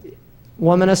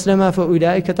 وَمَنْ أَسْلَمَ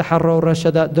فَأُولَٰئِكَ تَحَرَّوْا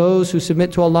رَشَدًا. Those who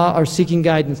submit to Allah are seeking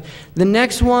guidance. The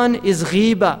next one is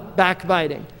ghiba,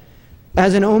 backbiting.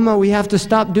 As an ummah, we have to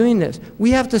stop doing this. We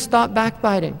have to stop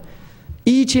backbiting.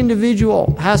 Each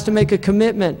individual has to make a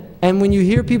commitment. And when you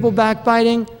hear people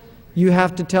backbiting, you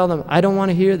have to tell them, I don't want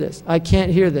to hear this. I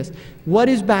can't hear this. What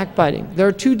is backbiting? There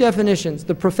are 2 definitions.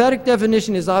 The prophetic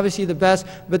definition is obviously the best,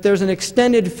 but there's an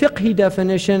extended fiqhi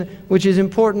definition, which is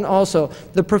important also.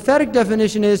 The prophetic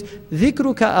definition is,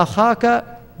 ذِكْرُكَ أَخَاكَ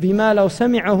بِمَا لَوْ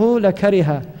سَمِعَهُ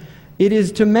لَكَرِهَ. It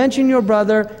is to mention your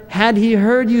brother, had he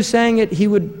heard you saying it, he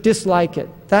would dislike it.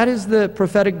 That is the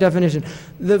prophetic definition.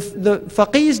 The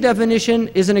faqih's definition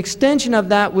is an extension of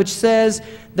that, which says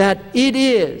that it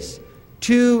is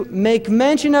to make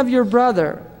mention of your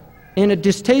brother in a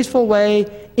distasteful way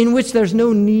in which there's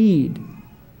no need.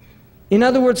 In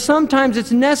other words, sometimes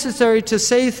it's necessary to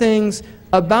say things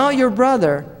about your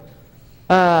brother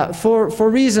for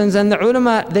reasons, and the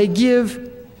ulama, they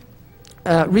give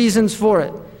reasons for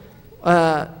it.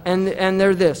 And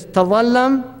they're this.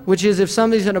 Tadallam, which is if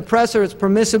somebody's an oppressor, it's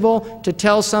permissible to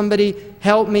tell somebody,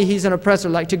 help me, he's an oppressor.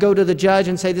 Like to go to the judge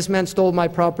and say, this man stole my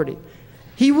property.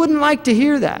 He wouldn't like to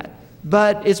hear that.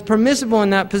 But it's permissible in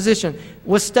that position.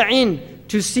 Wasta'in,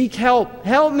 to seek help.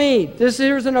 Help me,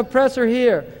 here's an oppressor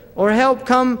here. Or help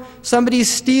come, somebody's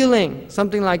stealing,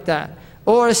 something like that.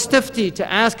 Or istifti,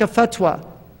 to ask a fatwa.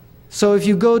 So if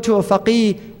you go to a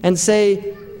faqih and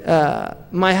say,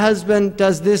 my husband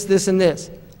does this, this, and this.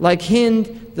 Like Hind,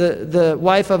 the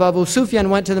wife of Abu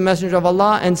Sufyan, went to the Messenger of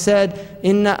Allah and said,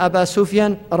 Inna Aba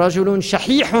Sufyan rajulun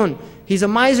shahihun. He's a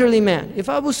miserly man. If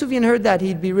Abu Sufyan heard that,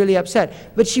 he'd be really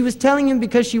upset. But she was telling him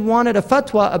because she wanted a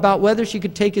fatwa about whether she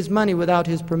could take his money without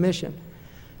his permission.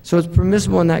 So it's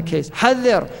permissible in that case.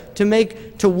 Hadir,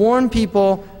 to warn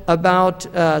people about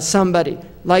somebody.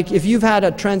 Like if you've had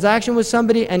a transaction with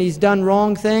somebody and he's done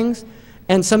wrong things,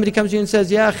 and somebody comes to you and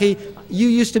says, Ya akhi, you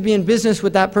used to be in business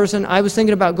with that person. I was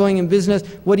thinking about going in business.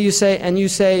 What do you say? And you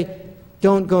say,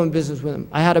 don't go in business with him.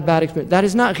 I had a bad experience. That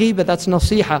is not ghibah, that's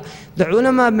nasiha. The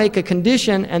ulama make a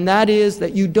condition, and that is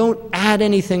that you don't add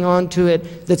anything onto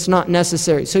it that's not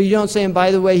necessary. So you don't say, and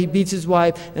by the way, he beats his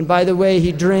wife, and by the way,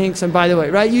 he drinks, and by the way,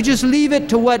 right? You just leave it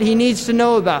to what he needs to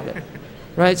know about it,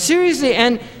 right? Seriously,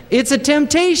 and it's a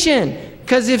temptation.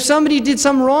 Because if somebody did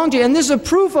something wrong to you, and this is a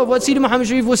proof of what Sidi Muhammad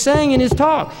Sharif was saying in his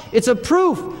talk, it's a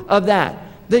proof of that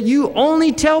you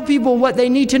only tell people what they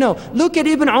need to know. Look at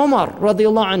Ibn Umar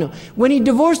radiallahu anhu. When he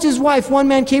divorced his wife, one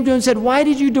man came to him and said, why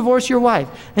did you divorce your wife?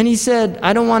 And he said,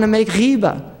 I don't want to make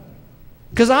ghibah.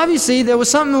 Because obviously there was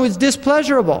something that was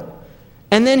displeasurable.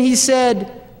 And then he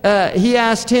said, he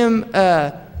asked him,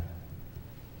 do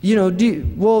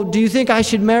you think I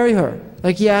should marry her?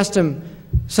 Like he asked him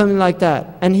something like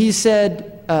that. And he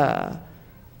said,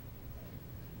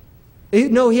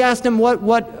 no, he asked him what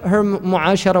her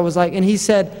mu'ashara was like. And he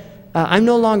said, I'm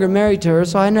no longer married to her,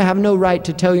 so I have no right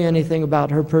to tell you anything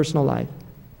about her personal life.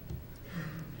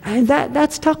 And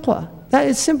that's taqwa. That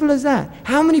is simple as that.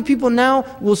 How many people now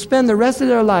will spend the rest of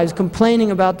their lives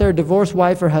complaining about their divorced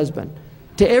wife or husband?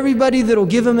 To everybody that'll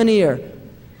give them an ear.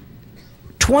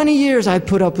 20 years I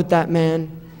put up with that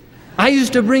man. I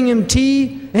used to bring him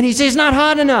tea, and he'd say, it's not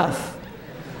hot enough.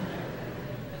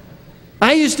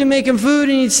 I used to make him food,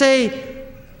 and he'd say,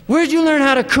 where'd you learn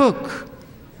how to cook?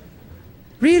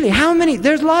 Really, how many?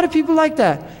 There's a lot of people like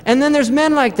that. And then there's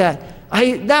men like that.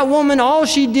 That woman, all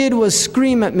she did was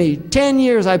scream at me. 10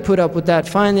 years I put up with that.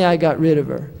 Finally, I got rid of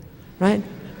her. Right?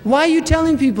 Why are you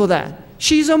telling people that?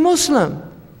 She's a Muslim.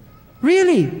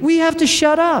 Really, we have to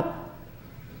shut up.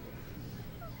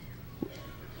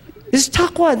 It's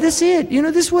taqwa, that's it.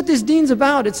 This is what this deen's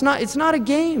about. It's not a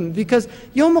game. Because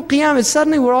Yawm al-Qiyamah,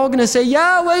 suddenly we're all going to say,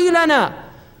 Ya waylana,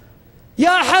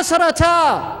 Ya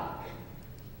hasrata.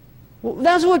 Well,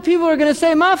 that's what people are going to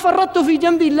say. Ma farrattu fi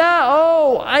jambillah.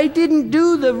 Oh, I didn't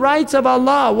do the rights of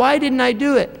Allah. Why didn't I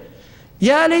do it?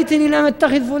 Ya laytani lam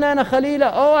attakhidh fulana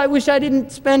khalila. Oh, I wish I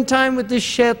didn't spend time with this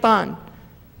shaitan.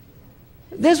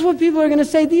 That's what people are going to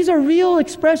say. These are real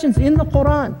expressions in the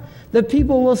Quran that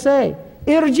people will say.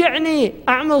 Irji'ni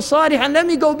a'mal salihan. Let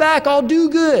me go back, I'll do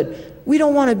good. We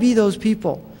don't want to be those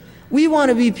people. We want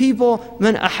to be people,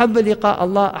 man ahabba liqa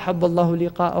Allah, ahabba Allahu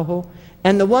liqa'ahu.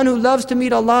 And the one who loves to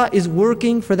meet Allah is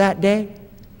working for that day.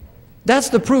 That's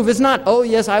the proof. It's not, oh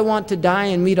yes, I want to die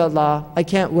and meet Allah. I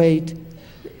can't wait.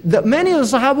 Many of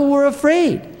the Sahaba were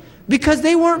afraid because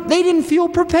they didn't feel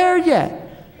prepared yet.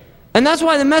 And that's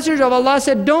why the Messenger of Allah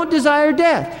said, don't desire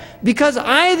death. Because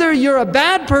either you're a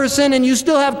bad person and you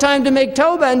still have time to make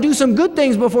tawbah and do some good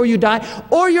things before you die,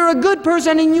 or you're a good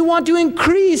person and you want to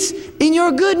increase in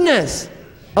your goodness.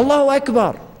 Allahu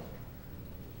Akbar.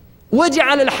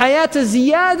 وَجْعَلَ الْحَيَاةَ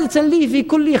زِيَادَةً لِي فِي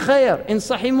كُلِّ خَيْرٍ in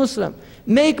Sahih Muslim.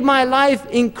 Make my life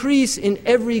increase in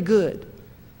every good.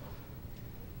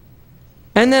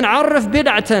 And then عَرَّف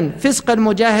بِدْعَةً فِسْقَ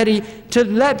الْمُجَاهِرِ, to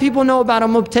let people know about a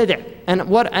mubtadi'.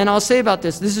 And I'll say about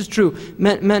this is true.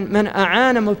 من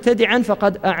أعان مبتدعا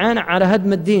فقد أعان على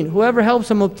هدم الدين. Whoever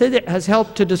helps a mubtadi' has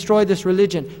helped to destroy this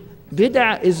religion.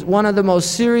 Bid'ah is one of the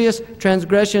most serious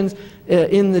transgressions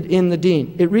in the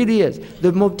deen. It really is.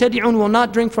 The mubtadi'un will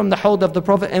not drink from the hawd of the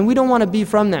Prophet, and we don't want to be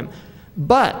from them.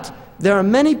 But there are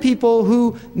many people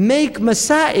who make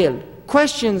masail,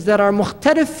 questions that are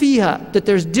mukhtalif fiha, that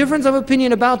there's difference of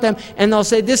opinion about them, and they'll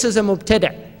say this is a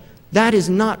mubtadi'. That is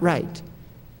not right.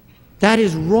 That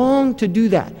is wrong to do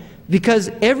that.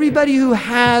 Because everybody who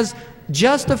has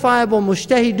justifiable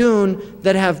mujtahidun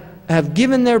that have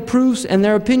given their proofs and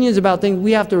their opinions about things,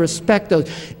 we have to respect those.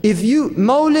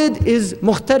 Mawlid is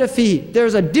mukhtalif fihi.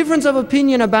 There's a difference of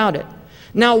opinion about it.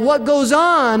 Now what goes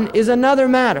on is another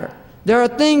matter. There are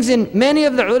things in many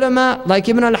of the ulama, like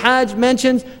Ibn al-Hajj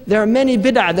mentions, there are many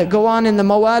bid'ah that go on in the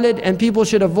mawalid, and people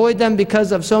should avoid them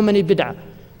because of so many bid'ah.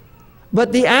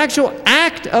 But the actual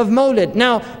act of Mawlid,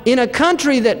 now in a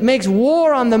country that makes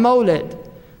war on the Mawlid,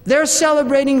 they're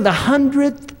celebrating the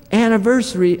 100th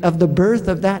anniversary of the birth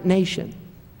of that nation.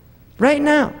 Right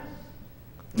now.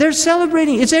 They're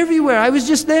celebrating, it's everywhere, I was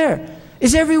just there.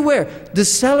 It's everywhere. The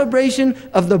celebration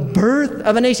of the birth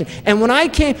of a nation. And when I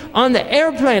came on the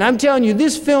airplane, I'm telling you,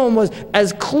 this film was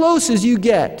as close as you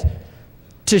get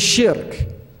to shirk.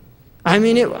 I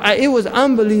mean, it was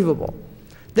unbelievable.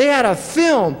 They had a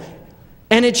film,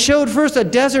 and it showed first a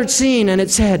desert scene, and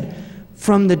it said,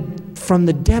 from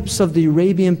the depths of the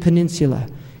Arabian Peninsula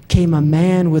came a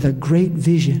man with a great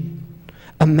vision,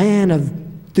 a man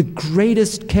of the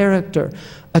greatest character,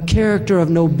 a character of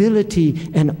nobility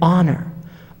and honor,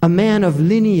 a man of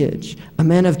lineage, a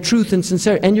man of truth and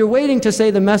sincerity. And you're waiting to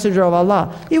say the messenger of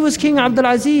Allah. It was King Abdul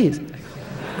Aziz.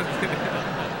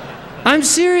 I'm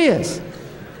serious.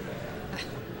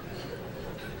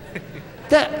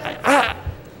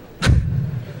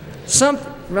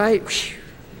 Right?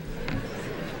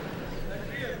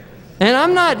 And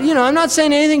I'm not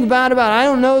saying anything bad about it. I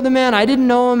don't know the man. I didn't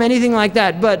know him, anything like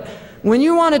that. But when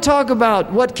you want to talk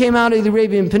about what came out of the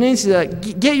Arabian Peninsula,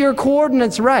 get your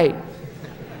coordinates right.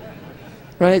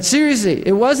 Right? Seriously,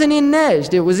 it wasn't in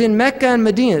Najd. It was in Mecca and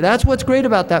Medina. That's what's great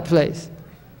about that place.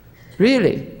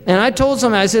 Really. And I told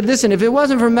somebody, I said, listen, if it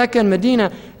wasn't for Mecca and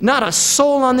Medina, not a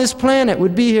soul on this planet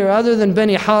would be here other than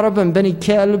Bani Harb and Bani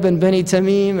Kalb and Bani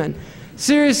Tamim. And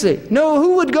seriously, no,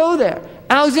 who would go there?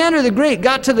 Alexander the Great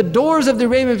got to the doors of the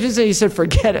Arabian Peninsula. He said,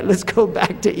 forget it, let's go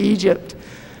back to Egypt.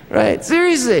 Right?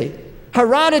 Seriously.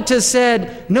 Herodotus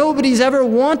said, nobody's ever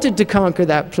wanted to conquer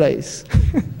that place.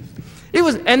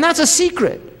 And that's a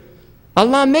secret.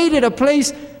 Allah made it a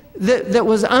place that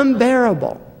was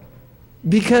unbearable,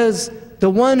 because the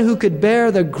one who could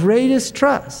bear the greatest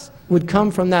trust would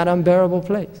come from that unbearable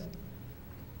place.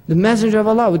 The messenger of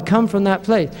Allah would come from that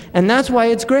place. And that's why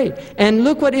it's great. And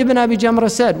look what Ibn Abi Jamrah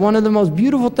said. One of the most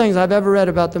beautiful things I've ever read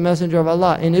about the messenger of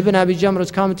Allah, in Ibn Abi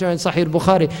Jamrah's commentary on Sahih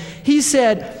Bukhari. He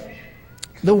said,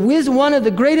 one of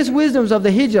the greatest wisdoms of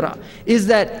the hijrah is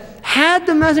that had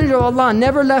the messenger of Allah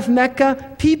never left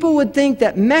Mecca, people would think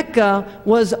that Mecca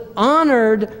was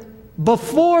honored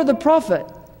before the Prophet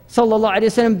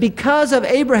ﷺ because of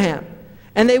Abraham.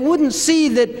 And they wouldn't see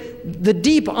that the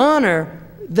deep honor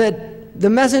that the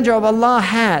messenger of Allah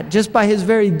had just by his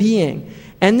very being.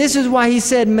 And this is why he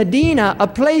said Medina, a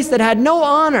place that had no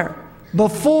honor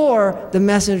before the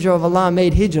messenger of Allah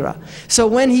made hijrah. So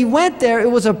when he went there, it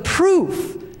was a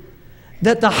proof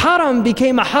that the haram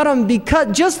became a haram, because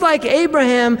just like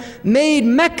Abraham made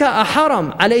Mecca a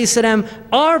haram, alayhi salam,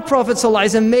 our Prophet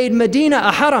ﷺ made Medina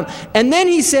a haram. And then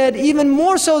he said, even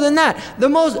more so than that, the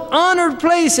most honored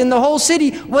place in the whole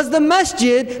city was the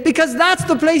masjid, because that's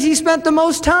the place he spent the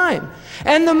most time.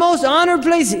 And the most honored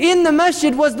place in the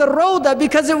masjid was the Rawda,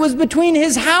 because it was between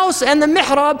his house and the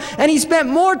mihrab, and he spent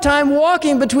more time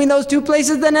walking between those two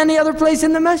places than any other place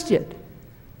in the masjid.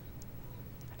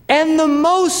 And the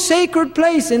most sacred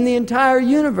place in the entire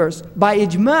universe, by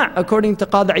ijma', according to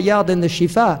Qadi Iyad in the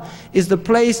Shifa, is the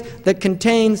place that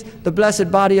contains the blessed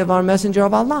body of our Messenger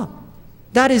of Allah.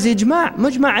 That is ijma',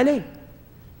 mujma' alayh.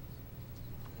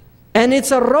 And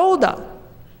it's a rawda.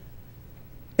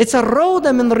 It's a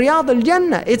rawda min riyad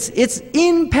al-jannah. It's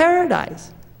in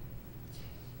paradise.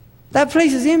 That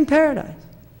place is in paradise.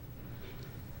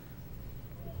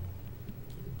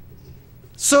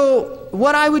 So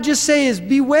what I would just say is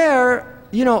beware,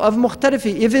 of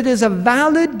mukhtalifi. If it is a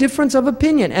valid difference of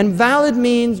opinion, and valid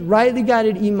means rightly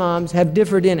guided imams have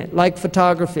differed in it, like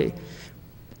photography.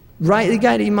 Rightly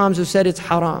guided imams have said it's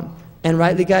haram, and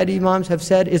rightly guided imams have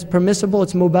said it's permissible,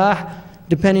 it's mubah,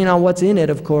 depending on what's in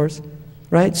it, of course.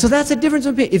 Right? So that's a difference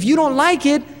of opinion. If you don't like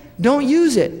it, don't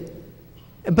use it.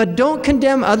 But don't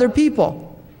condemn other people.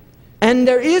 And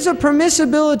there is a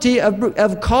permissibility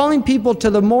of calling people to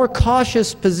the more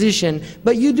cautious position,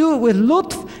 but you do it with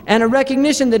lutf and a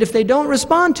recognition that if they don't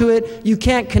respond to it, you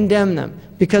can't condemn them,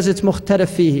 because it's mukhtalaf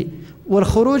fihi.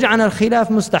 وَالْخُرُوجْ عَنَ الْخِلَافِ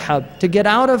مُسْتَحَبْ. To get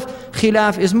out of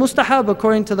khilaf is mustahab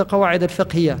according to the qawaid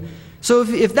al-fiqhiyah. So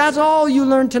if that's all you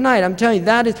learn tonight, I'm telling you,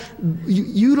 that is,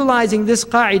 utilizing this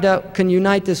qaida can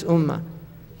unite this ummah.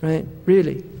 Right?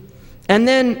 Really. And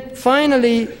then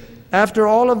finally, after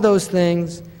all of those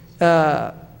things,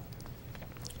 then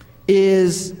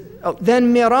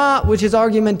mira', which is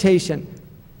argumentation.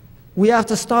 We have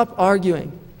to stop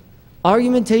arguing.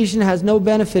 Argumentation has no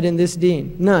benefit in this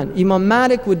deen, none. Imam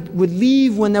Malik would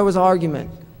leave when there was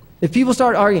argument. If people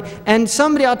start arguing, and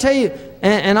somebody, I'll tell you,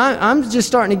 and I'm just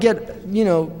starting to get,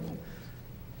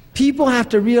 people have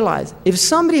to realize, if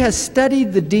somebody has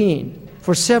studied the deen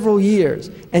for several years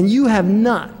and you have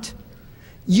not,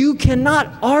 you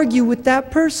cannot argue with that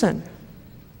person,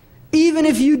 even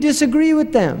if you disagree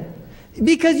with them,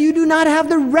 because you do not have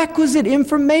the requisite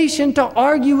information to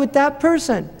argue with that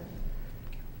person.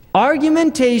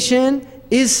 Argumentation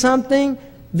is something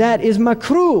that is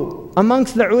makruh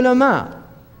amongst the ulama,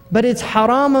 but it's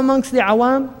haram amongst the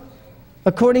awam,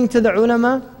 according to the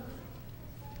ulama.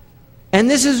 And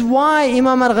this is why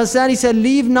Imam al-Ghazali said,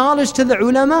 leave knowledge to the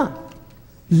ulama.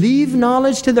 Leave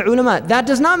knowledge to the ulama. That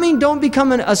does not mean don't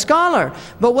become a scholar.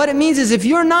 But what it means is if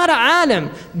you're not an alim,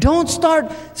 don't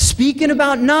start speaking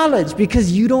about knowledge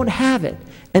because you don't have it.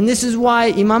 And this is why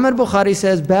Imam al-Bukhari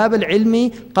says, Bab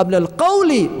al-ilmi qabla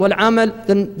al-qawli wal-amal,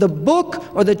 the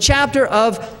book or the chapter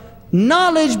of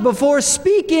knowledge before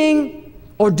speaking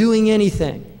or doing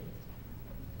anything.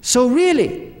 So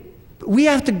really, we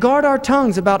have to guard our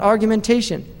tongues about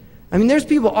argumentation. I mean, there's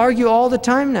people argue all the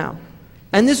time now.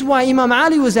 And this is why Imam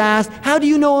Ali was asked, how do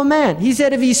you know a man? He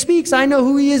said, if he speaks, I know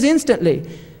who he is instantly.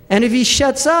 And if he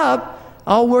shuts up,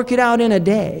 I'll work it out in a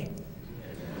day.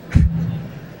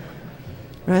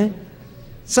 Right?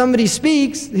 Somebody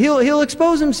speaks, he'll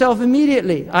expose himself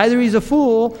immediately. Either he's a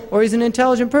fool or he's an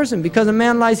intelligent person because a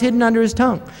man lies hidden under his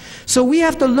tongue. So we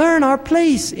have to learn our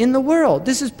place in the world.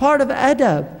 This is part of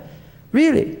adab.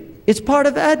 Really, it's part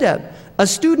of adab. A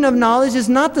student of knowledge is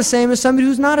not the same as somebody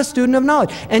who's not a student of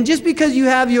knowledge. And just because you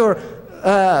have your,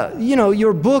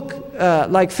 your book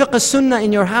like Fiqh Sunnah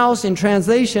in your house in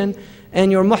translation, and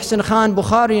your Muhsin Khan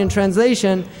Bukhari in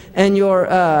translation, and your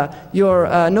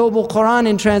Noble Quran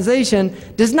in translation,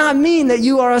 does not mean that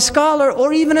you are a scholar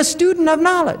or even a student of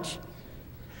knowledge.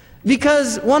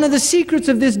 Because one of the secrets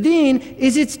of this deen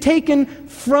is it's taken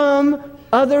from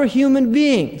other human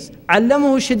beings.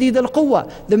 Allamahu shadid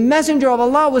al-quwwa. The messenger of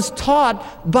Allah was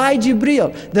taught by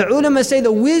Jibreel. The ulama say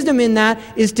the wisdom in that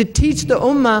is to teach the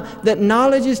ummah that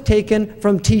knowledge is taken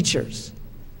from teachers.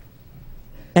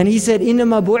 And he said,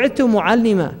 إِنَّمَا بُعِثْتُ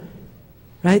مُعَلِّمًا.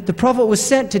 Right? The Prophet was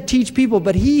sent to teach people,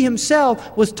 but he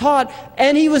himself was taught,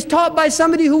 and he was taught by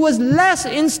somebody who was less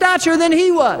in stature than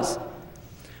he was.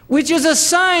 Which is a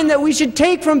sign that we should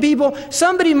take from people.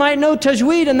 Somebody might know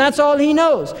tajweed and that's all he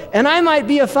knows. And I might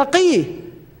be a faqih.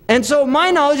 And so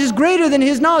my knowledge is greater than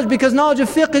his knowledge because knowledge of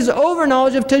fiqh is over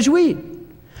knowledge of tajweed.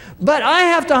 But I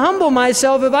have to humble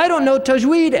myself if I don't know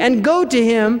tajweed and go to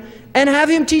him and have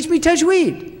him teach me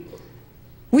tajweed.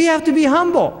 We have to be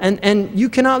humble, and you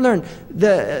cannot learn.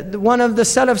 One of the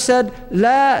Salaf said,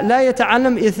 لا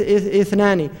يتعلم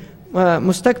إثنان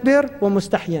مستكبر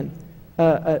ومستحيا.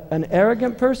 An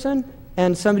arrogant person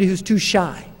and somebody who's too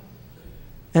shy.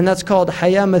 And that's called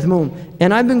haya madhmoom.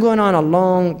 And I've been going on a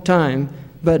long time,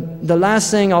 but the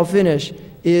last thing I'll finish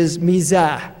is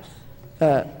mizah,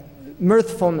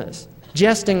 mirthfulness,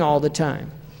 jesting all the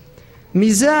time.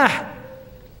 Mizah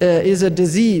is a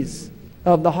disease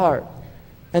of the heart.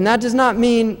 And that does not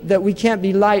mean that we can't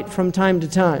be light from time to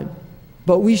time.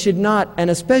 But we should not, and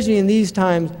especially in these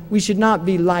times, we should not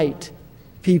be light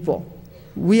people.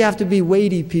 We have to be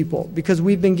weighty people because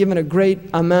we've been given a great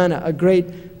amana, a great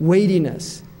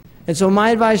weightiness. And so my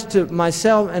advice to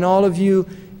myself and all of you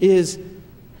is,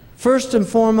 first and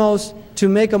foremost, to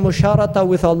make a musharata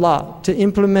with Allah, to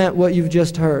implement what you've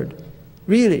just heard.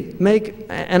 Really,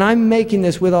 and I'm making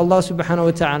this with Allah subhanahu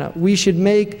wa ta'ala, we should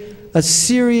make a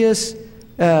serious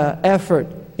effort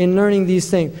in learning these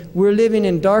things. We're living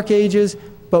in dark ages,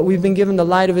 but we've been given the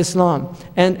light of Islam.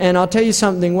 And I'll tell you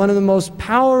something, one of the most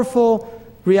powerful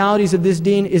realities of this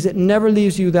deen is it never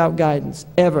leaves you without guidance,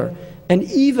 ever. And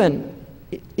even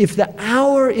if the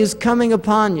hour is coming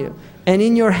upon you, and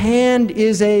in your hand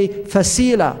is a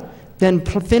fasila, then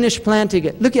finish planting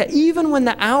it. Look at, even when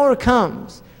the hour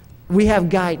comes, we have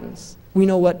guidance. We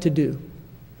know what to do.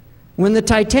 When the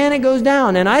Titanic goes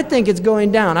down, and I think it's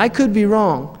going down, I could be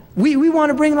wrong, we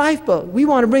want to bring lifeboat. We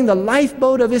want to bring the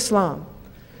lifeboat of Islam.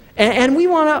 And we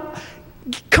want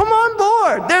to, come on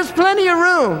board. There's plenty of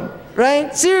room,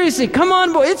 right? Seriously, come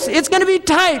on board. It's going to be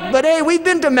tight, but hey, we've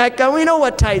been to Mecca. We know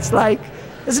what tight's like.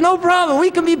 It's no problem.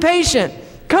 We can be patient.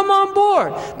 Come on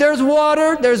board. There's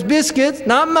water, there's biscuits,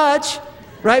 not much,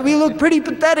 right? We look pretty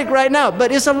pathetic right now,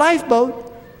 but it's a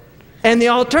lifeboat. And the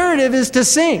alternative is to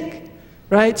sink.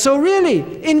 Right? So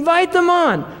really, invite them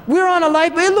on. We're on a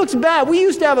lifeboat. It looks bad. We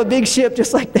used to have a big ship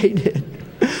just like they did.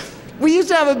 We used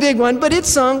to have a big one, but it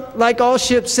sunk like all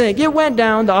ships sink. It went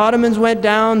down. The Ottomans went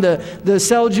down. The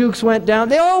Seljuks went down.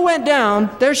 They all went down.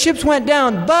 Their ships went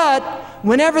down. But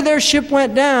whenever their ship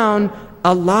went down,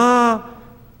 Allah,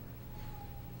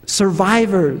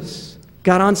 survivors,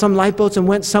 got on some lifeboats and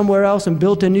went somewhere else and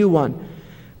built a new one.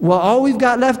 Well, all we've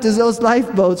got left is those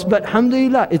lifeboats, but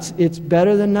alhamdulillah, it's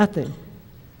better than nothing.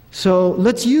 So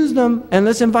let's use them and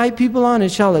let's invite people on,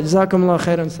 inshallah. Jazakumullah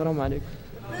khairan. Assalamu alaikum.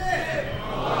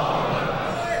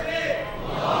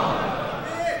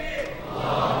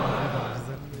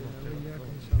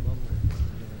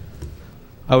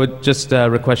 I would just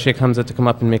request Shaykh Hamza to come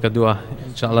up and make a dua,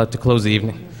 inshallah, to close the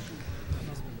evening.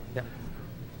 Yeah.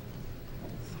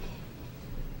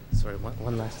 Sorry,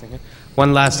 one last thing here.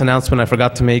 One last announcement I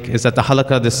forgot to make is that the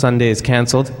halaqah this Sunday is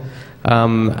cancelled.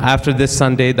 After this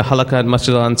Sunday, the halaqah at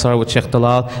Masjid al-Ansar with Shaykh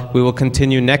Talal, we will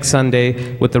continue next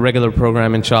Sunday with the regular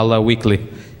program, inshallah, weekly.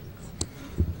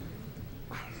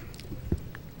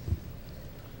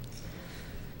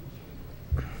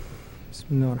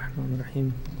 بسم الله الرحمن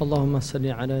الرحيم اللهم صل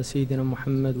على سيدنا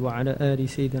محمد وعلى آل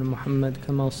سيدنا محمد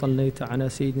كما صليت على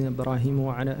سيدنا إبراهيم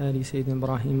وعلى آل سيدنا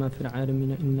إبراهيم في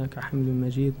العالمين إنك حميد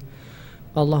مجيد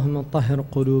اللهم طهر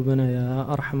قلوبنا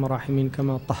يا أرحم الراحمين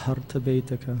كما طهرت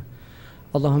بيتك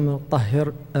اللهم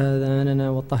طهر آذاننا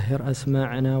وطهر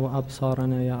أسماعنا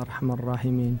وأبصارنا يا أرحم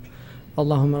الراحمين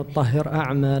اللهم طهر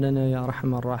أعمالنا يا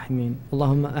أرحم الراحمين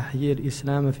اللهم أحيي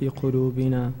الإسلام في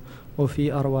قلوبنا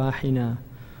وفي أرواحنا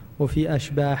وفي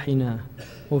أشباحنا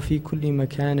وفي كل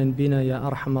مكان بنا يا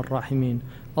أرحم الراحمين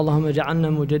اللهم اجعلنا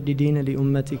مجددين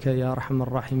لأمتك يا أرحم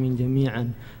الراحمين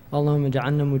جميعا اللهم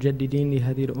اجعلنا مجددين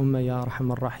لهذه الأمة يا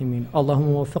أرحم الراحمين اللهم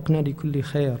وفقنا لكل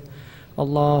خير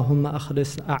اللهم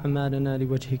أخلص أعمالنا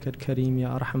لوجهك الكريم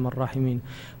يا أرحم الراحمين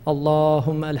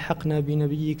اللهم ألحقنا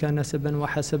بنبيك نسبا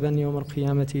وحسبا يوم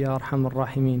القيامة يا أرحم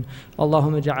الراحمين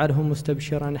اللهم اجعله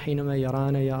مستبشرا حينما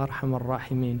يرانا يا أرحم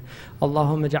الراحمين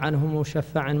اللهم اجعله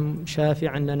مشفعا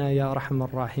شافعا لنا يا أرحم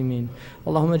الراحمين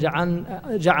اللهم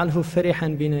اجعله فرحا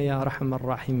بنا يا أرحم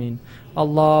الراحمين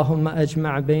اللهم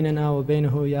أجمع بيننا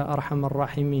وبينه يا أرحم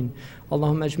الراحمين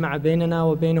اللهم اجمع بيننا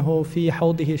وبينه في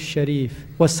حوضه الشريف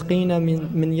واسقينا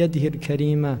من يده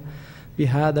الكريمة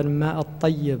بهذا الماء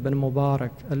الطيب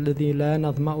المبارك الذي لا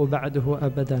نظمأ بعده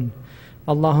أبدا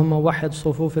اللهم وحد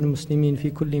صفوف المسلمين في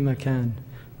كل مكان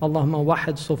اللهم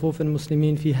وحد صفوف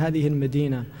المسلمين في هذه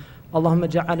المدينة اللهم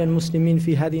اجعل المسلمين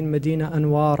في هذه المدينة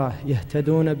أنوارا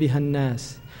يهتدون بها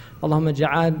الناس اللهم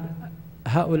اجعل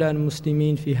هؤلاء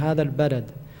المسلمين في هذا البلد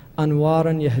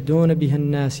أنوارا يهدون بها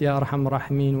الناس يا أرحم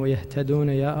الراحمين ويهتدون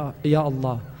يا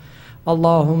الله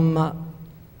اللهم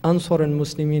أنصر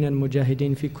المسلمين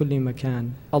المجاهدين في كل مكان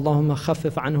اللهم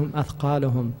خفف عنهم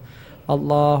أثقالهم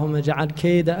اللهم اجعل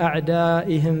كيد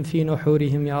أعدائهم في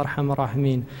نحورهم يا أرحم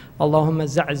الراحمين اللهم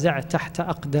زعزع تحت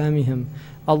أقدامهم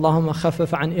اللهم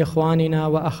خفف عن إخواننا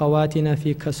وأخواتنا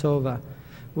في كسوفا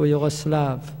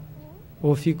ويوغوسلاف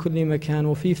وفي كل مكان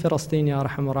وفي فلسطين يا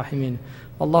أرحم الراحمين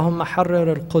اللهم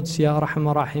حرر القدس يا أرحم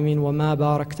الراحمين وما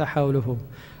باركت حوله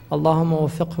اللهم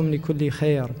وفقهم لكل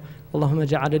خير اللهم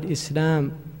اجعل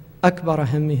الإسلام أكبر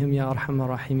همهم يا أرحم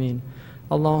الراحمين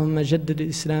اللهم جدد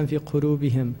الإسلام في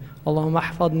قلوبهم اللهم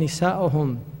احفظ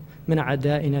نساءهم من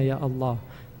أعدائنا يا الله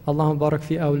اللهم بارك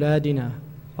في أولادنا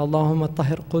اللهم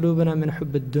طهر قلوبنا من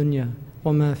حب الدنيا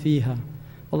وما فيها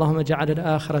اللهم اجعل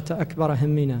الآخرة أكبر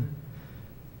همنا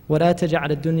ولا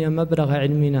تجعل الدنيا مبلغ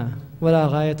علمنا ولا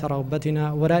غاية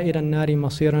رغبتنا ولا إلى النار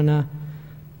مصيرنا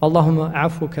اللهم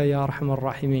عفوك يا أرحم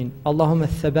الراحمين اللهم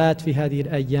الثبات في هذه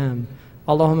الأيام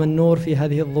اللهم النور في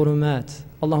هذه الظلمات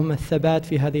اللهم الثبات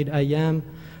في هذه الأيام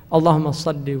اللهم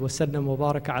صل وسلم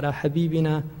وبارك على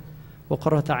حبيبنا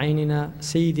وقرة عيننا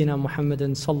سيدنا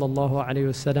محمد صلى الله عليه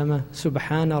وسلم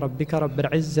سبحان ربك رب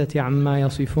العزة عما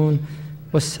يصفون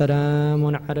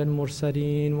والسلام على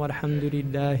المرسلين والحمد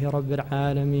لله رب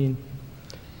العالمين